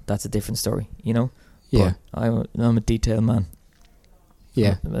with that? That's a different story, Yeah. But I'm a detail man.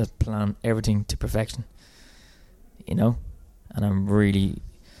 Yeah. I plan everything to perfection. And I'm really...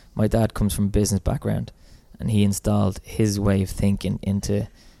 My dad comes from a business background, and he installed his way of thinking into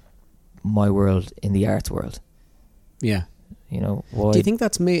my world in the arts world. Yeah. Why? Do you think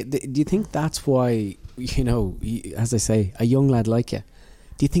that's why, as I say, a young lad like you,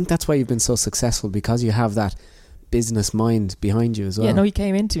 do you think that's why you've been so successful, because you have that business mind behind you as well? Yeah, no, he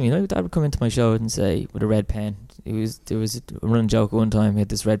came into me. Dad would come into my show and say, with a red pen, there was a running joke one time, he had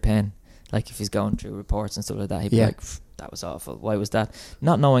this red pen, like if he's going through reports and stuff like that, he'd be like, that was awful, why was that?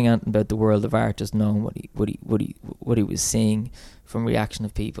 Not knowing anything about the world of art, just knowing what he was seeing from reaction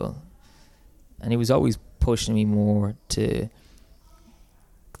of people. And he was always pushing me more to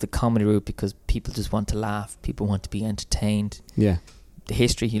the comedy route because people just want to laugh. People want to be entertained. Yeah. The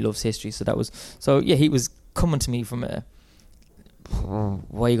history, he loves history. He was coming to me from a,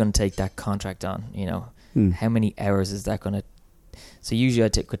 why are you going to take that contract on? You know, how many hours is that going to? So usually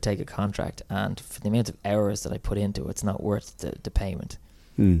could take a contract, and for the amount of hours that I put into it, it's not worth the payment.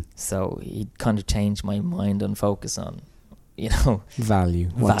 So he kind of changed my mind and focus on, you know, value.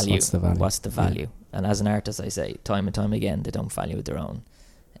 What's the value? What's the value? Yeah. And as an artist, I say time and time again, they don't value their own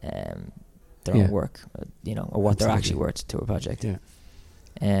work, you know, or what they're actually worth to a project. Yeah.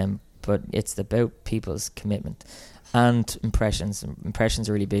 But it's about people's commitment and impressions. Impressions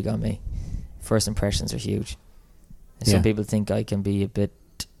are really big on me. First impressions are huge. Some people think I can be a bit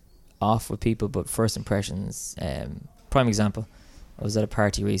off with people, but first impressions. Prime example, I was at a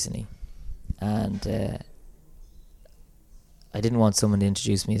party recently, and I didn't want someone to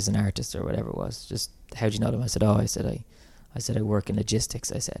introduce me as an artist or whatever it was. Just, how do you know them? I said, I work in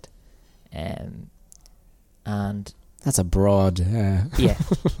logistics. I said, and that's a broad. Yeah.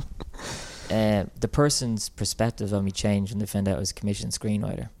 The person's perspective on me changed when they found out I was a commissioned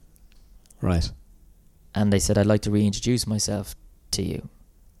screenwriter. Right. And they said, I'd like to reintroduce myself to you.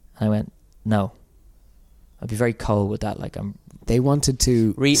 And I went, no. I'd be very cold with that. Like, they wanted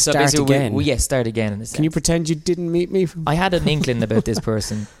to start again. Start again. In a sense. Can you pretend you didn't meet me? I had an inkling about this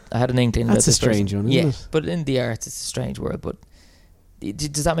person. That's a strange one, isn't it? But in the arts, it's a strange world. But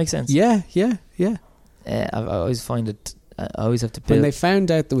does that make sense? Yeah. I always find it. I always have to build. When they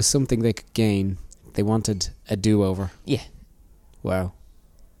found out there was something they could gain, they wanted a do-over. Yeah. Wow.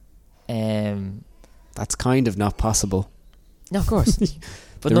 That's kind of not possible. No, of course.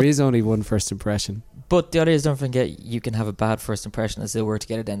 But there is only one first impression. But the other is, don't forget, you can have a bad first impression and still work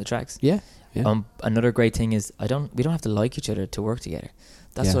together down the tracks. Yeah. Another great thing is we don't have to like each other to work together.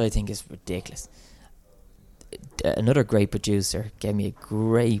 That's what I think is ridiculous. Another great producer gave me a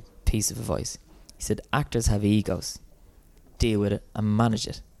great piece of advice. He said, actors have egos. Deal with it and manage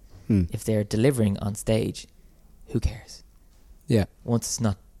it. If they're delivering on stage, who cares? Yeah. Once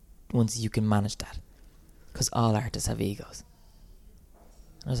you can manage that. Because all artists have egos.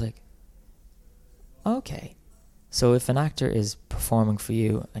 And I was like, okay. So if an actor is performing for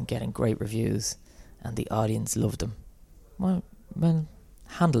you and getting great reviews and the audience love them, well,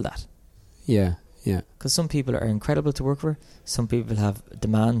 handle that. Yeah. Because some people are incredible to work for. Some people have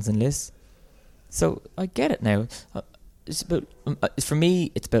demands and lists. So I get it now. It's about, for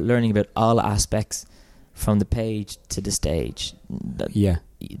me, it's about learning about all aspects from the page to the stage.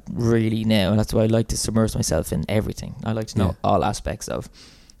 Really now. That's why I like to submerge myself in everything. I like to know all aspects of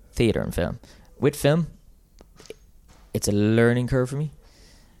theatre and film. With film, it's a learning curve for me.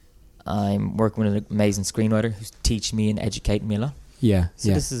 I'm working with an amazing screenwriter who's teaching me and educating me a lot.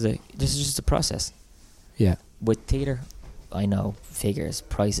 This is just a process. Yeah. With theatre, I know figures,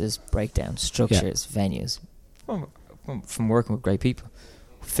 prices, breakdowns, structures, venues. From working with great people.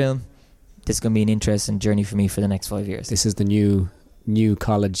 Film, this is going to be an interesting journey for me for the next 5 years. This is the new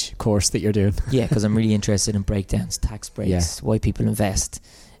college course that you're doing. Yeah, because I'm really interested in breakdowns, tax breaks, why people invest.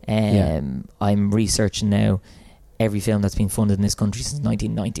 I'm researching now every film that's been funded in this country since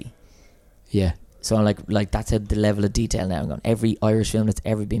 1990. Yeah. So I'm like that's at the level of detail now. I'm going every Irish film that's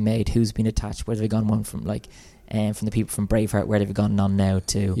ever been made, who's been attached, where have they gone on from, like, from the people from Braveheart, where they've gone on now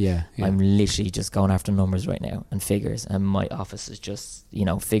to. Yeah. I'm literally just going after numbers right now and figures, and my office is just,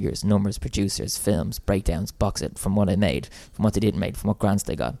 figures, numbers, producers, films, breakdowns, box it from what I made, from what they didn't make, from what grants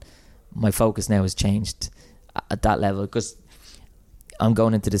they got. My focus now has changed at that level because I'm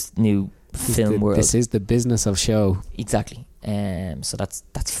going into this new film world. This is the business of show. Exactly. So that's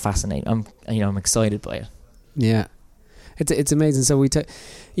fascinating. I'm excited by it. Yeah. It's amazing. So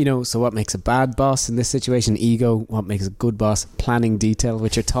so what makes a bad boss in this situation? Ego. What makes a good boss? Planning, detail,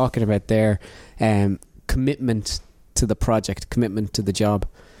 which you're talking about there. Commitment to the project, commitment to the job,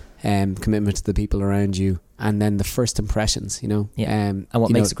 commitment to the people around you, and then the first impressions. Yeah. And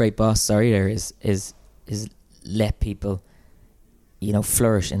what makes a great boss? Is let people,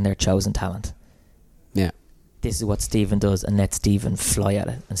 flourish in their chosen talent. Yeah. This is what Stephen does, and let Stephen fly at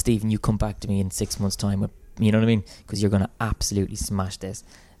it. And Stephen, you come back to me in 6 months' time with, you know what I mean? Because you're going to absolutely smash this.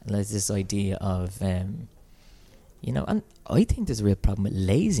 And there's this idea of, and I think there's a real problem with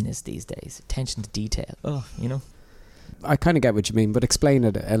laziness these days. Attention to detail. I kind of get what you mean, but explain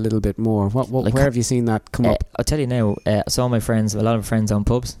it a little bit more. Where have you seen that come up? I'll tell you now. I saw my friends, a lot of friends own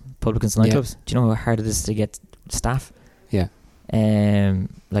pubs, publicans and nightclubs. Do you know how hard it is to get staff? Yeah.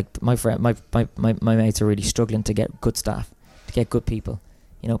 Like my mates are really struggling to get good staff, to get good people.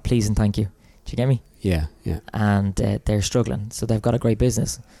 Please and thank you. Do you get me? Yeah. And they're struggling, so they've got a great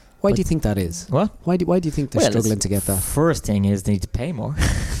business, Why do you think that is? What? Why do you think they're struggling to get that? First thing is they need to pay more.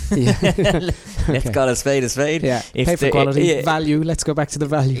 Yeah. Let's call a spade a spade. Yeah. If Pay for the- quality, value. Let's go back to the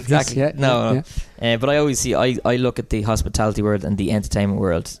value. Exactly. Yeah. No. Yeah. But I always see, I look at the hospitality world and the entertainment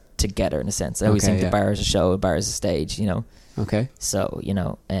world together in a sense. I always Okay, think yeah. the bar is a show, a bar is a stage, you know. Okay. So, you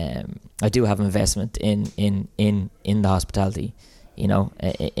know, I do have investment in the hospitality, you know,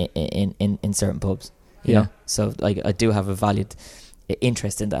 in certain pubs, you Yeah. know. So, like, I do have a valued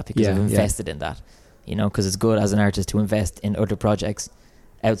interest in that because Yeah, I've yeah. invested in that, you know, because it's good as an artist to invest in other projects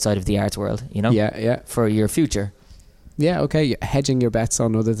outside of the arts world, you know, Yeah. for your future. Yeah. Okay. You're hedging your bets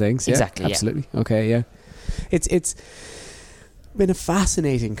on other things. Yeah, Exactly, yeah. Absolutely. Okay. Yeah. It's been a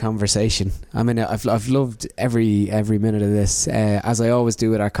fascinating conversation. I mean, I've loved every minute of this, as I always do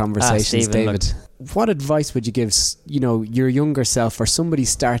with our conversations, Stephen, David. What advice would you give, your younger self or somebody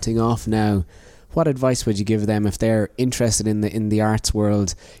starting off now? What advice would you give them if they're interested in the arts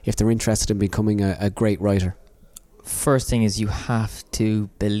world, if they're interested in becoming a great writer? First thing is you have to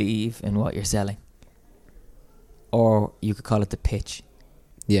believe in what you're selling, or you could call it the pitch.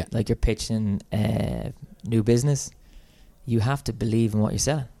 Yeah. Like you're pitching new business, you have to believe in what you're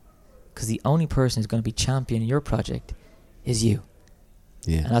selling, because the only person who's going to be championing your project is you.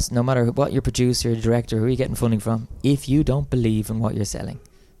 Yeah. And that's no matter what your producer, your director, who you're getting funding from. If you don't believe in what you're selling,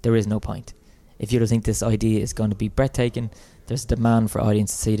 there is no point. If you don't think this idea is going to be breathtaking, there's a demand for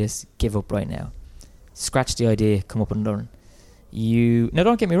audience to see this, give up right now. Scratch the idea, come up with another one. Now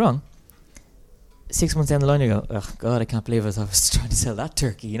don't get me wrong, 6 months down the line you go, oh God, I can't believe I was trying to sell that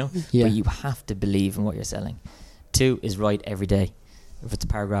turkey, you know. Yeah. But you have to believe in what you're selling. 2 is write every day. If it's a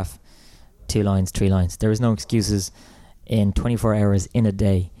paragraph, 2 lines, 3 lines. There is no excuses in 24 hours in a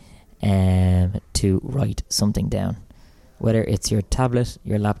day to write something down. Whether it's your tablet,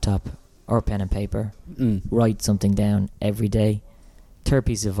 your laptop, or pen and paper, write something down every day. Third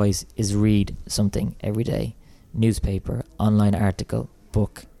piece of advice is read something every day. Newspaper, online article,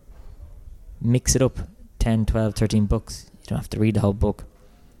 book. Mix it up. 10, 12, 13 books. You don't have to read the whole book.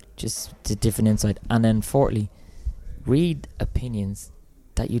 Just a different insight. And then fourthly, read opinions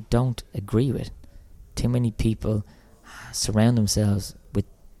that you don't agree with. Too many people surround themselves with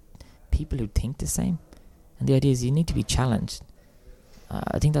people who think the same. And the idea is you need to be challenged.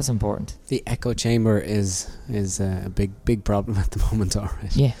 I think that's important. The echo chamber is a big problem at the moment,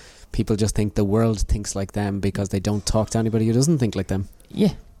 alright. Yeah. People just think the world thinks like them because they don't talk to anybody who doesn't think like them.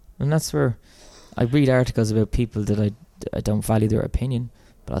 Yeah. And that's where I read articles about people that I don't value their opinion,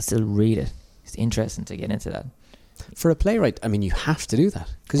 but I'll still read it. It's interesting to get into that. For a playwright, I mean, you have to do that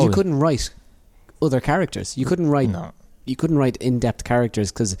because you yeah. couldn't write other characters. You couldn't write. No. You couldn't write in-depth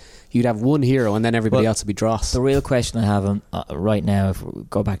characters because you'd have one hero and then everybody else would be dross. The real question I have right now, if we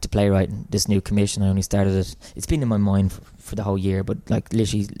go back to playwriting, this new commission, I only started it. It's been in my mind for the whole year, but like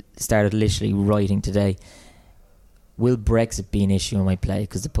literally started writing today. Will Brexit be an issue in my play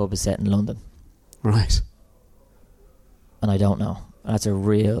because the pub is set in London? Right. And I don't know. That's a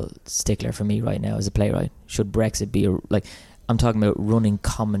real stickler for me right now as a playwright. Should Brexit be I'm talking about running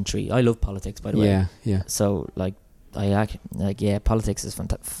commentary. I love politics, by the way. Yeah. So politics is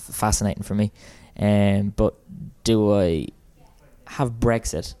fascinating for me. But do I have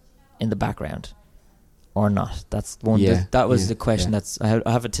Brexit in the background or not? That's one. Yeah, That was yeah, the question. yeah.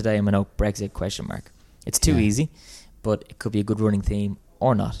 I have it today in my note. Brexit ? It's too easy, but it could be a good running theme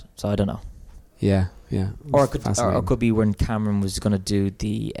or not. So I don't know. Yeah. Or it could be when Cameron was going to do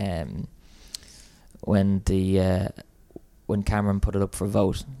the when Cameron put it up for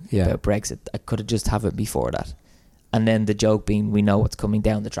vote about Brexit. I could have just have it before that, and then the joke being we know what's coming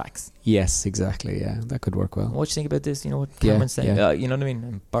down the tracks. Yes, exactly. Yeah, that could work well. What do you think about this? You know what Cameron's saying. Yeah. You know what I mean.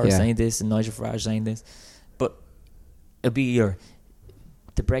 And Boris saying this, and Nigel Farage saying this, but it'll be the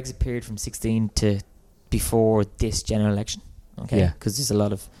Brexit period from 16 to before this general election. Okay, Yeah. because there's a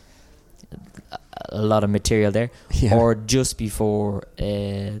lot of material there. Yeah. Or just before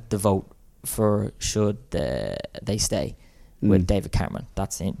the vote for should they stay with David Cameron.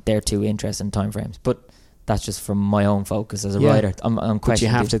 They're two interesting time frames, but that's just from my own focus as a writer. I'm But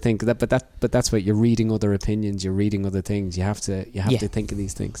questioning. you have to think that. But that's what you're reading other opinions. You're reading other things. You have to think of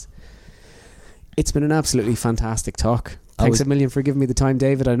these things. It's been an absolutely fantastic talk. Thanks a million for giving me the time,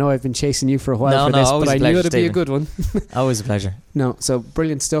 David. I know I've been chasing you for a while for this, but I knew it'd be a good one. Always a pleasure. No, so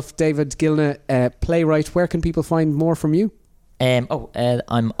brilliant stuff. David Gilna, playwright. Where can people find more from you?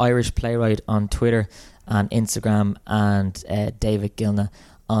 I'm Irish Playwright on Twitter and Instagram, and David Gilna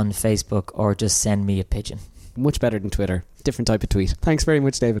on Facebook, or just send me a pigeon. Much better than Twitter. Different type of tweet. Thanks very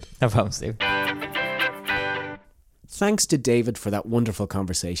much, David. No problem, Steve. Thanks to David for that wonderful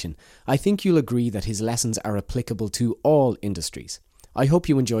conversation. I think you'll agree that his lessons are applicable to all industries. I hope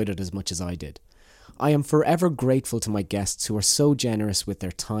you enjoyed it as much as I did. I am forever grateful to my guests who are so generous with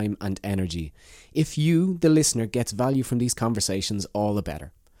their time and energy. If you, the listener, gets value from these conversations, all the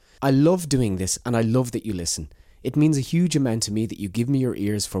better. I love doing this and I love that you listen. It means a huge amount to me that you give me your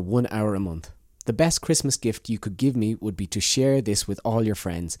ears for 1 hour a month. The best Christmas gift you could give me would be to share this with all your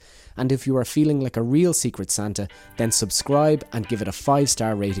friends. And if you are feeling like a real Secret Santa, then subscribe and give it a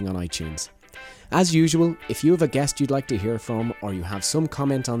 5-star rating on iTunes. As usual, if you have a guest you'd like to hear from or you have some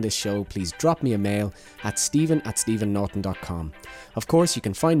comment on this show, please drop me a mail at stephen@stephennorton.com. Of course, you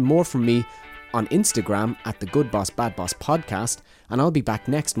can find more from me on Instagram at the Good Boss Bad Boss podcast, and I'll be back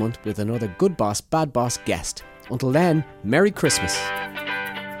next month with another Good Boss Bad Boss guest. Until then, Merry Christmas.